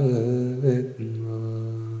tara vetnva.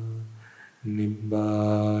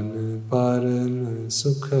 Nibbana parama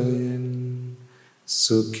sukhayan,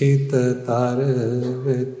 sukhita tara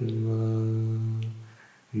vetnva.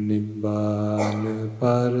 Nibbana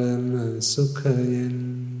parama sukhayan,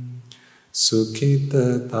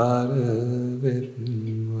 sukhita tara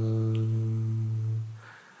vetnva.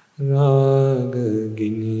 Raga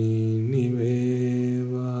gini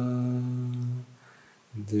niveva,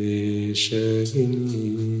 desha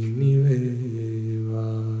gini niveva,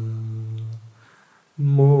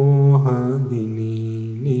 Mohagini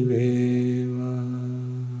niveva,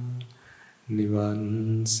 nivan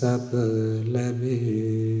sapa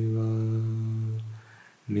labeva,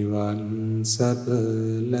 nivan sapa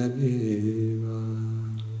labeva,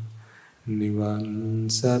 nivan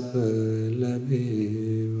sapa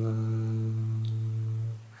labeva.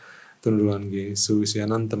 Tunuruwange suvisi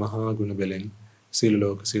ananta mahaguna belen,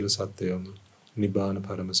 siluloka silu satyam, nibbana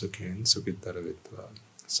paramasukhen sukhitara vitva.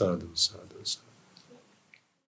 Sadhu, sadhu, sadhu.